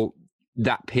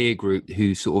that peer group,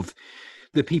 who sort of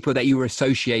the people that you were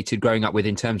associated growing up with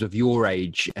in terms of your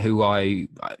age, who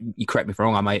you correct me if I'm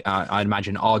wrong, I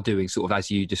imagine are doing sort of, as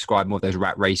you described, more of those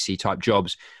rat racy type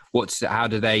jobs. How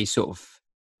do they sort of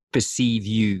perceive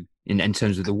you in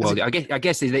terms of the world? I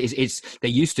guess it's they're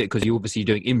used to it because you're obviously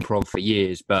doing improv for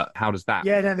years, but how does that?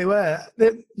 Yeah, no, they were.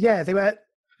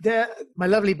 They're my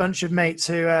lovely bunch of mates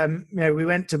who, we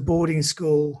went to boarding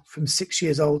school from 6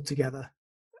 years old together.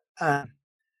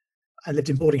 I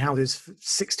lived in boarding houses from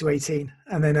 6 to 18,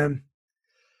 and then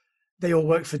they all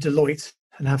work for Deloitte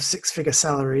and have 6-figure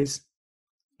salaries.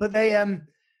 But they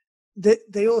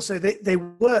also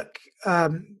work.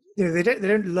 They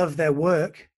don't love their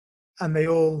work, and they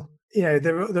all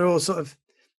they're all sort of.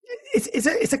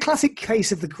 It's a classic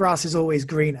case of the grass is always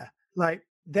greener. Like,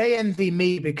 they envy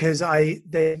me because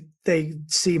they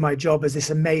see my job as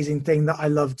this amazing thing that I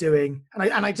love doing,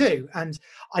 and I do, and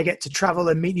I get to travel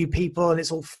and meet new people, and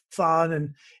it's all fun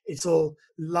and it's all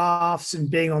laughs and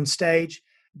being on stage.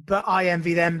 But I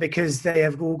envy them because they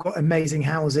have all got amazing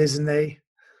houses and they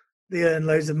earn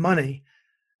loads of money.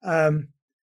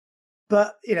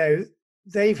 But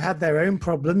they've had their own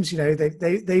problems.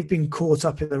 They've been caught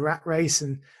up in the rat race,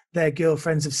 and their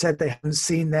girlfriends have said they haven't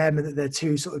seen them and that they're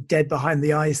too sort of dead behind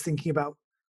the eyes thinking about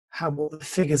what the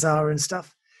figures are and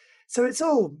stuff. So it's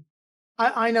all,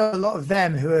 I know a lot of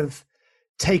them who have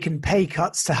taken pay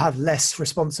cuts to have less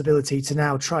responsibility to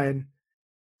now try and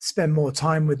spend more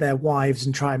time with their wives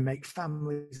and try and make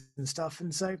families and stuff.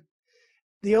 And so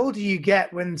the older you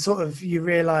get, when sort of you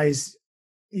realize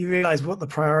what the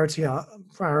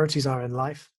priorities are in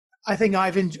life. I think I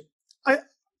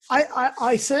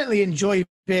certainly enjoy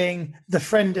being the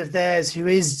friend of theirs who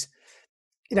is,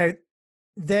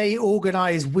 they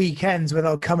organize weekends where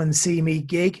they'll come and see me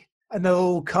gig, and they'll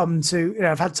all come to,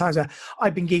 I've had times where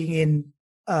I've been gigging in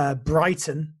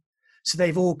Brighton. So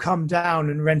they've all come down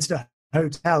and rented a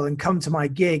hotel and come to my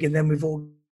gig. And then we've all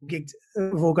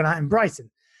gone out in Brighton.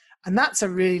 And that's a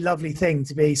really lovely thing,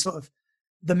 to be sort of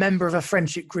the member of a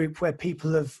friendship group where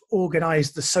people have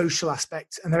organized the social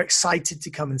aspect and they're excited to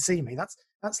come and see me.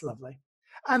 That's lovely.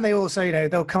 And they also,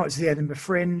 they'll come up to the Edinburgh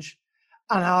Fringe,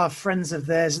 and our friends of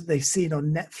theirs that they've seen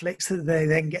on Netflix that they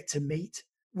then get to meet.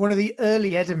 One of the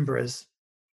early Edinburghs,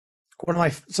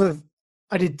 I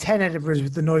did 10 Edinburghs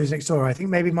with the Noise Next Door. I think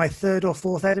maybe my third or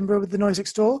fourth Edinburgh with the Noise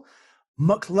Next Door.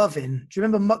 Muck Lovin. Do you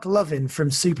remember Muck Lovin from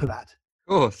Superbad? Of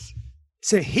course.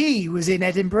 So he was in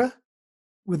Edinburgh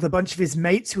with a bunch of his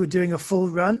mates who were doing a full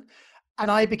run,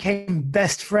 and I became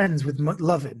best friends with Muck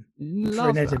Lovin for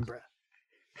in Edinburgh.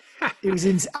 It was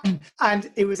insane,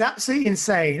 and it was absolutely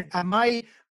insane. And my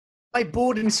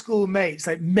boarding school mates,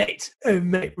 like, mate,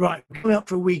 right, we're coming up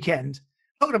for a weekend.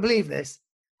 I'm not going to believe this.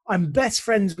 I'm best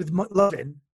friends with Muck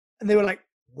Lovin. And they were like,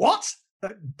 what?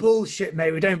 Like, bullshit,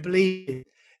 mate, we don't believe it.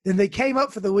 Then they came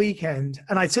up for the weekend,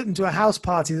 and I took them to a house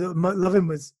party that Muck Lovin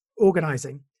was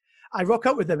organizing. I rock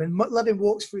up with them, and Muck Lovin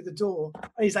walks through the door,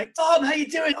 and he's like, Tom, how you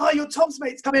doing? Oh, your Tom's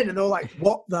mates, come in. And they're all like,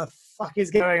 what the fuck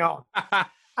is going on?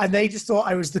 And they just thought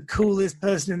I was the coolest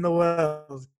person in the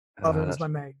world. Lovin was my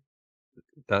mate.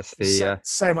 That's the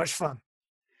so much fun.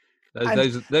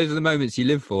 Those are the moments you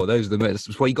live for. Those are the moments.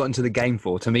 That's what you got into the game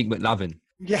for, to meet McLovin.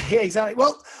 Yeah, exactly.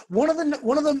 Well, one of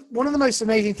the most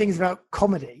amazing things about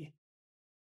comedy,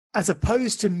 as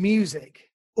opposed to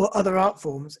music or other art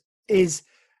forms, is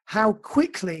how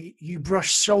quickly you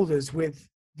brush shoulders with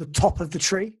the top of the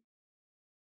tree.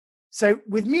 So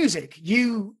with music,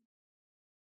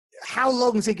 how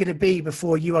long is it going to be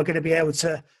before you are going to be able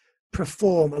to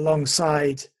perform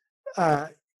alongside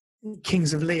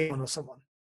Kings of Leon or someone?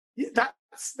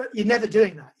 You're never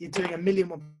doing that. You're doing a million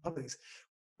more things.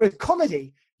 With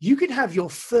comedy, you can have your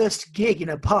first gig in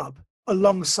a pub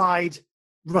alongside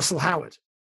Russell Howard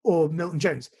or Milton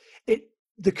Jones.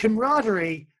 The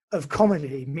camaraderie of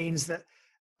comedy means that,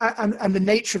 and the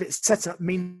nature of its setup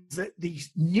means that the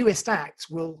newest acts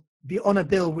will be on a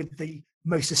bill with the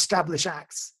most established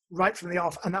acts right from the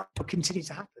off, and that will continue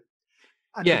to happen.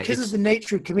 And because of the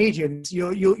nature of comedians,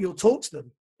 you'll talk to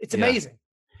them. It's amazing.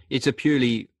 It's a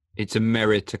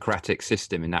meritocratic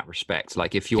system in that respect.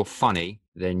 Like, if you're funny,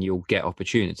 then you'll get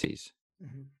opportunities.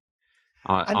 Mm-hmm.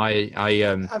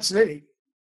 Absolutely.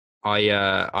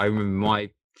 I remember my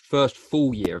first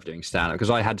full year of doing stand-up, because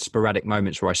I had sporadic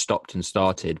moments where I stopped and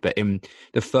started, but in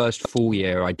the first full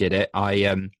year I did it,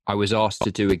 I was asked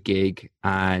to do a gig,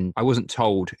 and I wasn't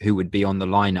told who would be on the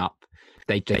lineup.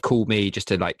 They called me just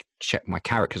to like check my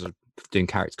characters, doing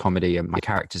character comedy, and my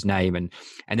character's name, and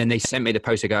then they sent me the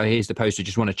poster. Go, here's the poster,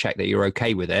 just want to check that you're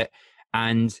okay with it.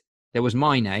 And there was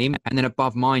my name, and then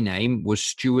above my name was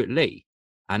Stuart Lee,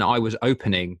 and I was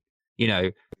opening, you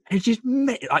know. It just,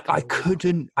 like, I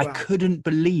couldn't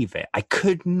believe it. I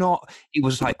could not. It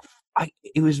was like,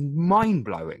 it was mind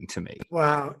blowing to me.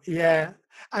 Wow. Yeah.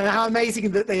 And how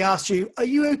amazing that they asked you, are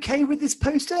you okay with this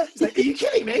poster? It's like, are you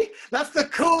kidding me? That's the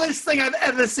coolest thing I've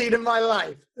ever seen in my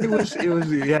life. It was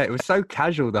so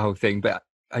casual, the whole thing. But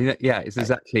it's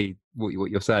exactly what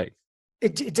you're saying.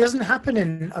 It doesn't happen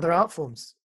in other art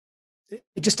forms.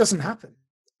 It just doesn't happen.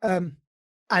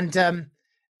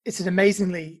 It's an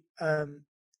amazingly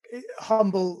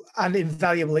humble and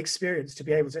invaluable experience to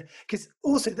be able to, because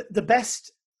also the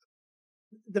best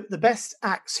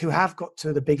acts who have got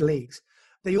to the big leagues,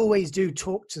 they always do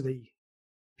talk to the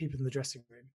people in the dressing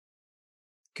room,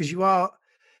 because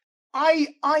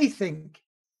I think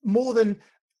with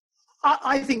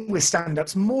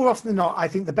stand-ups, more often than not, I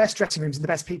think the best dressing rooms and the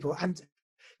best people, and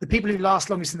the people who last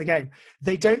longest in the game,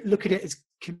 they don't look at it as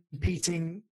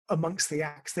competing amongst the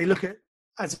acts. They look at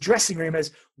as a dressing room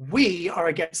as, we are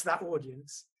against that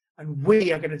audience and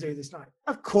we are going to do this night.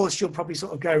 Of course, you'll probably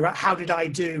sort of go, right, how did I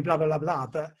do, blah, blah, blah, blah.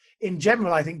 But in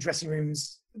general, I think dressing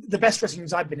rooms, the best dressing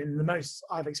rooms I've been in, the most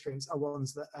I've experienced, are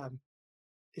ones that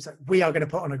it's like, we are going to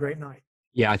put on a great night.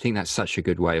 Yeah, I think that's such a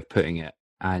good way of putting it.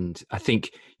 And I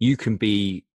think you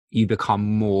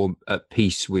become more at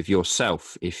peace with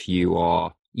yourself if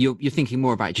you're thinking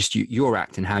more about just your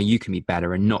act and how you can be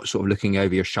better, and not sort of looking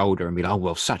over your shoulder and be like, oh,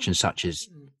 well, such and such is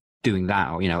doing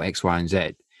that, or, you know, X, Y, and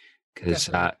Z, because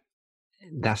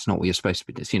that's not what you're supposed to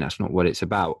be doing. You know, that's not what it's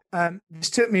about. This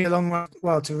took me a long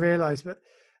while to realize, but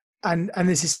and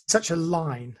this is such a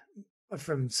line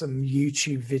from some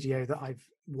YouTube video that I've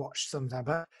watched sometime,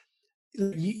 but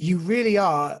you really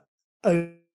are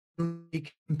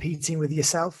only competing with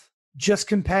yourself. Just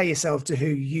compare yourself to who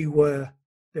you were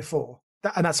before.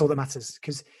 And that's all that matters,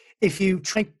 because if you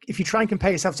try and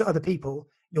compare yourself to other people,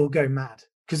 you'll go mad,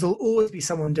 because there'll always be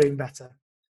someone doing better,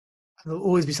 and there'll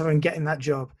always be someone getting that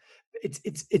job.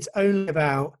 It's only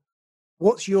about,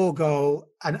 what's your goal,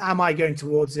 and am I going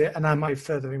towards it, and am I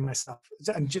furthering myself?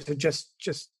 And just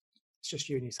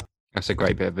you and yourself. That's a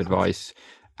great bit of advice.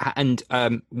 And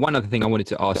one other thing I wanted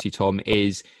to ask you, Tom,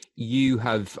 is you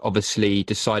have obviously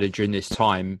decided during this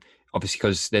time, obviously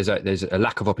because there's a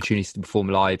lack of opportunities to perform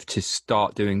live, to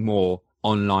start doing more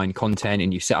online content,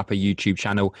 and you set up a YouTube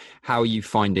channel. How are you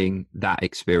finding that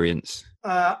experience?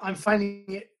 I'm finding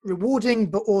it rewarding,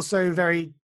 but also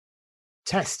very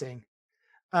testing.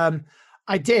 I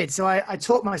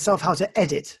taught myself how to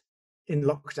edit in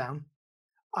lockdown.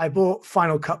 I bought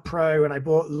Final Cut Pro and I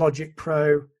bought Logic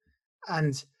Pro,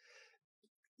 and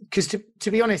because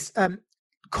to be honest,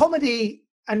 comedy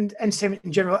and entertainment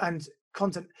in general and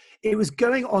content, it was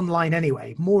going online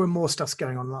anyway. More and more stuff's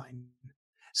going online,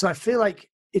 so I feel like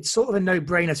it's sort of a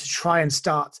no-brainer to try and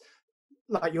start,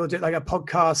 like you're doing, like a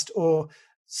podcast, or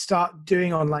start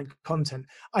doing online content.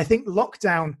 I think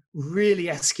lockdown really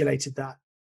escalated that,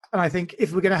 and I think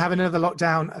if we're going to have another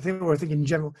lockdown, I think in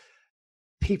general,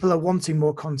 people are wanting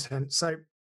more content. So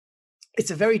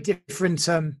it's a very different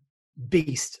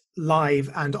beast, live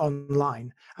and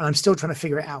online, and I'm still trying to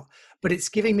figure it out. But it's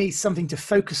giving me something to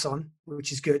focus on,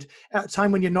 which is good. At a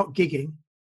time when you're not gigging,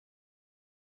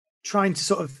 trying to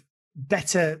sort of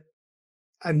better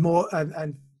and more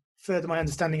and further my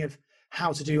understanding of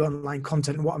how to do online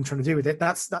content and what I'm trying to do with it.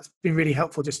 That's been really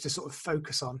helpful, just to sort of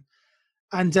focus on.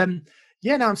 And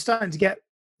now I'm starting to get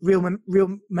real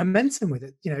momentum with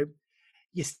it. You know,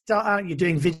 you start out, you're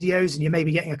doing videos and you're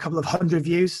maybe getting a couple of 100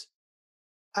 views.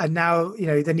 And now, you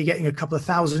know, then you're getting a couple of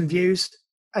 1,000 views,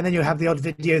 and then you'll have the odd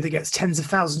video that gets tens of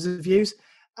thousands of views.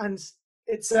 And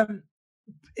it's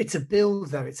a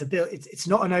build, though. It's a build. It's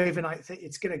not an overnight thing.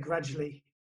 It's going to gradually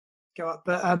go up.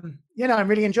 But I'm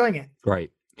really enjoying it.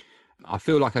 Great. I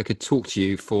feel like I could talk to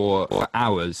you for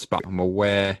hours, but I'm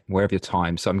aware of your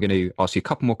time. So I'm going to ask you a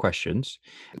couple more questions.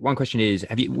 One question is,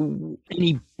 have you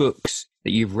any books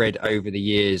that you've read over the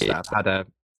years that have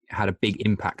had a big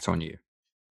impact on you?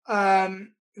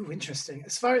 Interesting.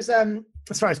 As far as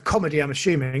comedy, I'm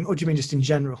assuming, or do you mean just in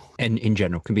general? In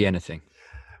general, can be anything.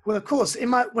 Well, of course,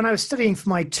 when I was studying for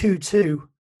my 2-2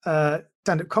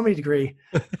 stand-up comedy degree,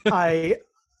 I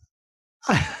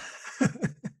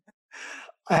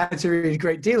had to read a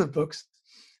great deal of books.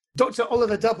 Dr.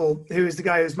 Oliver Double, who is the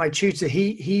guy who's my tutor,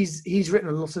 he's written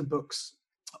a lot of books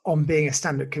on being a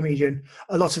stand-up comedian,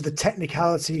 a lot of the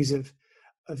technicalities of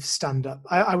stand-up.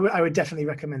 I would definitely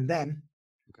recommend them.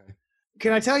 Okay.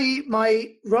 Can I tell you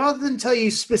rather than tell you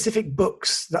specific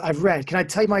books that I've read, can I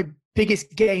tell you my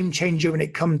biggest game changer when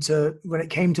it came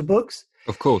to books?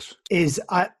 Of course. Is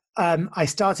I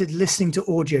started listening to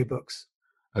audiobooks.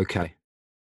 Okay.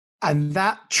 And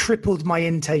that tripled my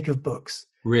intake of books.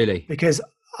 Really? Because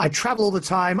I travel all the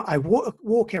time. I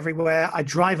walk everywhere. I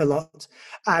drive a lot.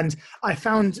 And I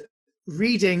found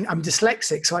reading, I'm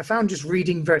dyslexic, so I found just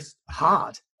reading very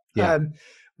hard. Yeah.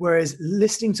 Whereas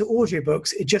listening to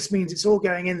audiobooks, it just means it's all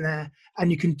going in there,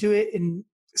 and you can do it in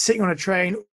sitting on a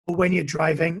train, or when you're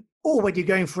driving, or when you're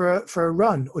going for a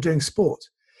run or doing sport.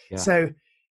 Yeah. So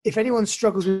if anyone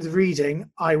struggles with reading,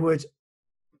 I would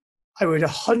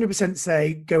 100%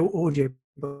 say go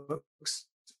audiobooks.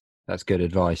 That's good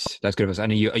advice.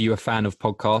 And are you a fan of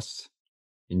podcasts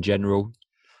in general?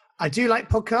 I do like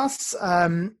podcasts.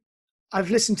 I've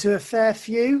listened to a fair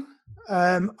few.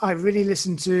 I really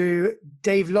listened to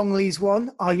Dave Longley's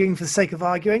one, Arguing for the Sake of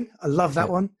Arguing. I love that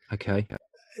one. Okay.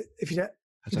 If you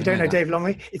don't know Dave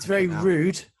Longley, it's very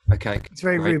rude. Okay. It's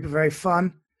very rude, but very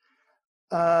fun.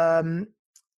 Sloss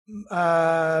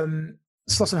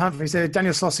and Humphreys.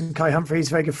 Daniel Sloss and Kai Humphreys,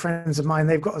 very good friends of mine.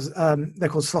 They've got they're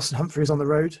called Sloss and Humphreys on the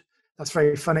Road. That's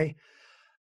very funny.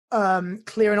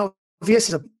 Clear and Obvious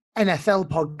is an NFL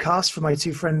podcast from my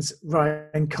two friends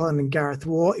Ryan Cullen and Gareth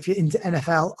Waugh. If you're into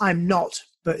NFL, I'm not,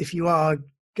 but if you are,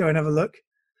 go and have a look.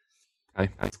 Okay.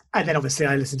 And then obviously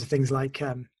I listen to things like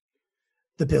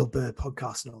the Bill Burr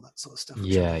podcast and all that sort of stuff.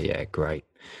 Yeah, great.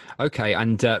 Okay,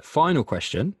 and final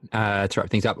question to wrap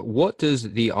things up. What does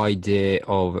the idea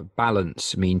of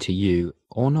balance mean to you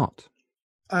or not?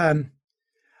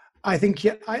 I think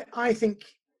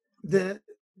the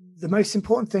most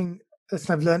important thing that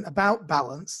I've learned about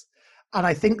balance, and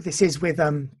I think this is with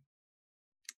in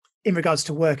regards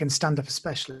to work and stand-up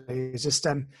especially, is just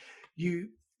you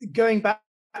going back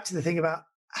to the thing about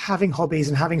having hobbies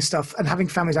and having stuff and having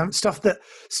families and stuff that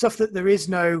there is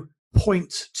no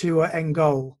point to or end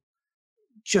goal,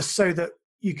 just so that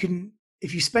you can,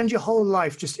 if you spend your whole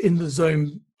life just in the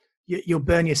zone, you'll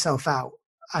burn yourself out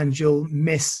and you'll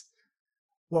miss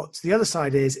what the other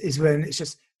side is when it's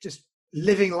just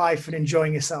living life and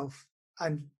enjoying yourself.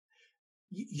 And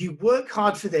you work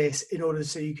hard for this in order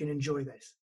so you can enjoy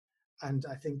this. And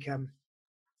I think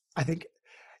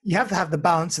you have to have the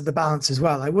balance of the balance as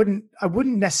well. I wouldn't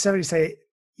necessarily say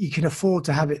you can afford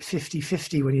to have it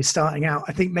 50-50 when you're starting out.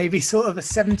 I think maybe sort of a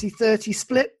 70-30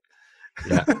 split.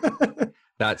 Yeah,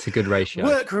 that's a good ratio.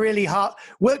 Work really hard.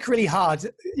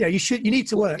 You need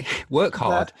to work. Work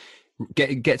hard.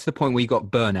 Get to the point where you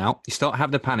got burnout. You start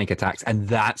having the panic attacks, and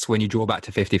that's when you draw back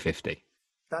to 50-50.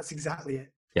 That's exactly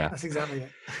it. Yeah, that's exactly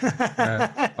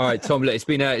it. All right, Tom. Look, it's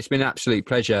been an absolute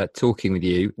pleasure talking with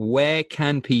you. Where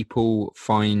can people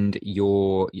find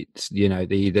your,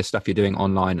 the stuff you're doing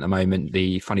online at the moment,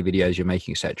 the funny videos you're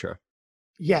making, etc.?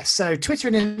 Yes, so Twitter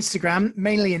and Instagram,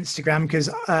 mainly Instagram, because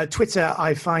Twitter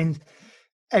I find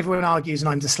everyone argues and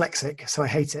I'm dyslexic, so I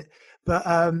hate it. But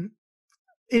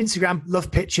Instagram,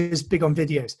 love pictures, big on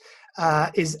videos,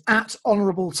 is at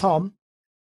Honourable Tom,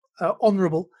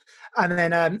 Honourable. And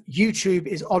then YouTube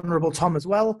is Honourable Tom as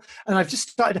well. And I've just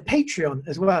started a Patreon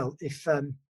as well.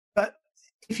 But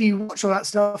if you watch all that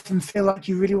stuff and feel like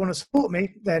you really want to support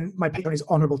me, then my Patreon is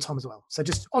Honourable Tom as well. So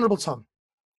just Honourable Tom.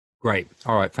 Great.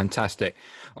 All right. Fantastic.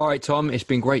 All right, Tom, it's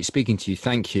been great speaking to you.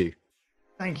 Thank you.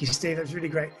 Thank you, Steve. That was really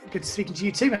great. Good speaking to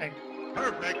you too, mate.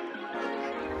 Perfect.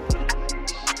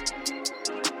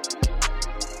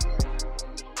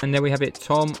 And there we have it,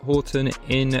 Tom Horton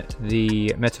in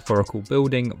the metaphorical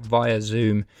building via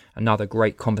Zoom. Another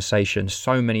great conversation.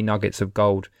 So many nuggets of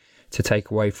gold to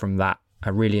take away from that. I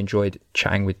really enjoyed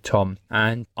chatting with Tom.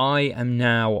 And I am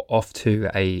now off to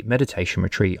a meditation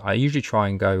retreat. I usually try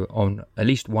and go on at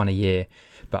least one a year,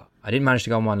 but I didn't manage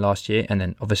to go on one last year. And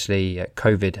then obviously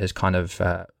COVID has kind of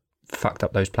fucked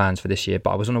up those plans for this year. But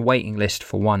I was on a waiting list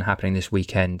for one happening this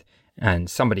weekend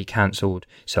and somebody cancelled.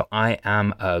 So I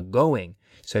am going.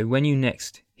 So when you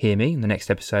next hear me in the next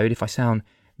episode, if I sound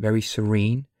very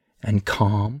serene and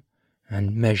calm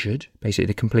and measured, basically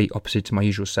the complete opposite to my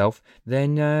usual self,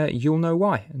 then you'll know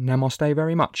why. Namaste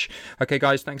very much. Okay,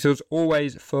 guys, thanks as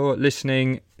always for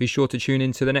listening. Be sure to tune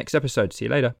in to the next episode. See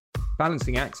you later.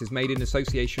 Balancing Acts is made in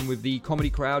association with the Comedy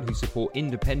Crowd, who support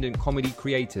independent comedy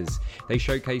creators. They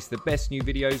showcase the best new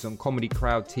videos on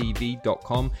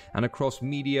comedycrowdtv.com and across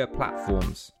media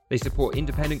platforms. They support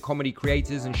independent comedy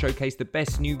creators and showcase the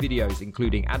best new videos,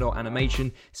 including adult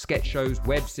animation, sketch shows,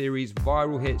 web series,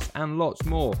 viral hits, and lots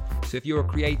more. So if you're a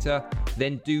creator,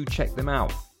 then do check them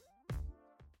out.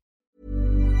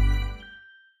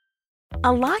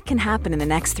 A lot can happen in the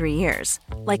next 3 years.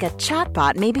 Like a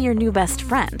chatbot may be your new best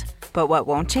friend. But what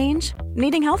won't change?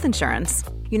 Needing health insurance.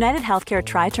 United Healthcare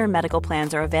Tri-Term Medical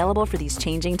Plans are available for these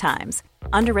changing times.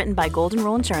 Underwritten by Golden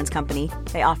Rule Insurance Company,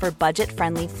 they offer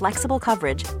budget-friendly, flexible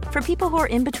coverage for people who are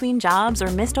in between jobs or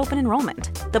missed open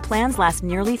enrollment. The plans last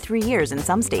nearly 3 years in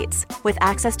some states, with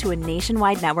access to a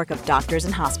nationwide network of doctors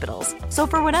and hospitals. So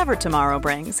for whatever tomorrow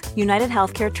brings, United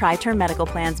Healthcare Tri-Term Medical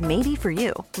Plans may be for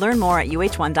you. Learn more at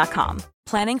uh1.com.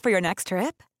 Planning for your next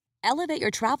trip? Elevate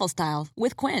your travel style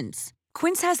with Quince.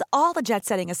 Quince has all the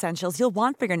jet-setting essentials you'll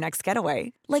want for your next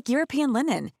getaway, like European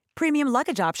linen, premium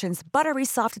luggage options, buttery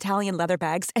soft Italian leather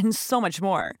bags, and so much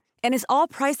more. And is all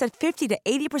priced at 50 to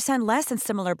 80% less than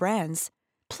similar brands.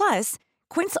 Plus,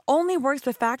 Quince only works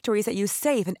with factories that use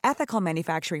safe and ethical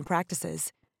manufacturing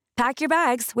practices. Pack your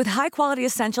bags with high-quality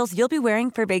essentials you'll be wearing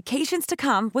for vacations to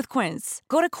come with Quince.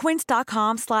 Go to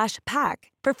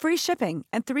quince.com/pack for free shipping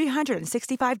and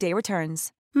 365-day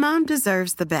returns. Mom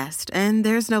deserves the best, and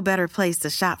there's no better place to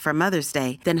shop for Mother's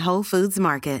Day than Whole Foods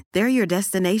Market. They're your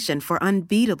destination for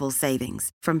unbeatable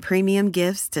savings, from premium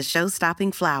gifts to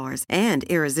show-stopping flowers and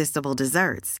irresistible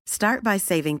desserts. Start by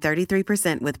saving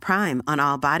 33% with Prime on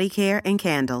all body care and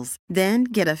candles. Then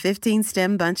get a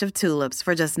 15-stem bunch of tulips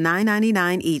for just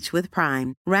 $9.99 each with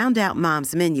Prime. Round out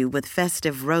Mom's menu with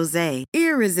festive rosé,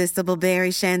 irresistible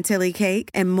berry chantilly cake,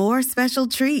 and more special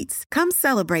treats. Come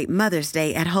celebrate Mother's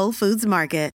Day at Whole Foods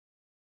Market.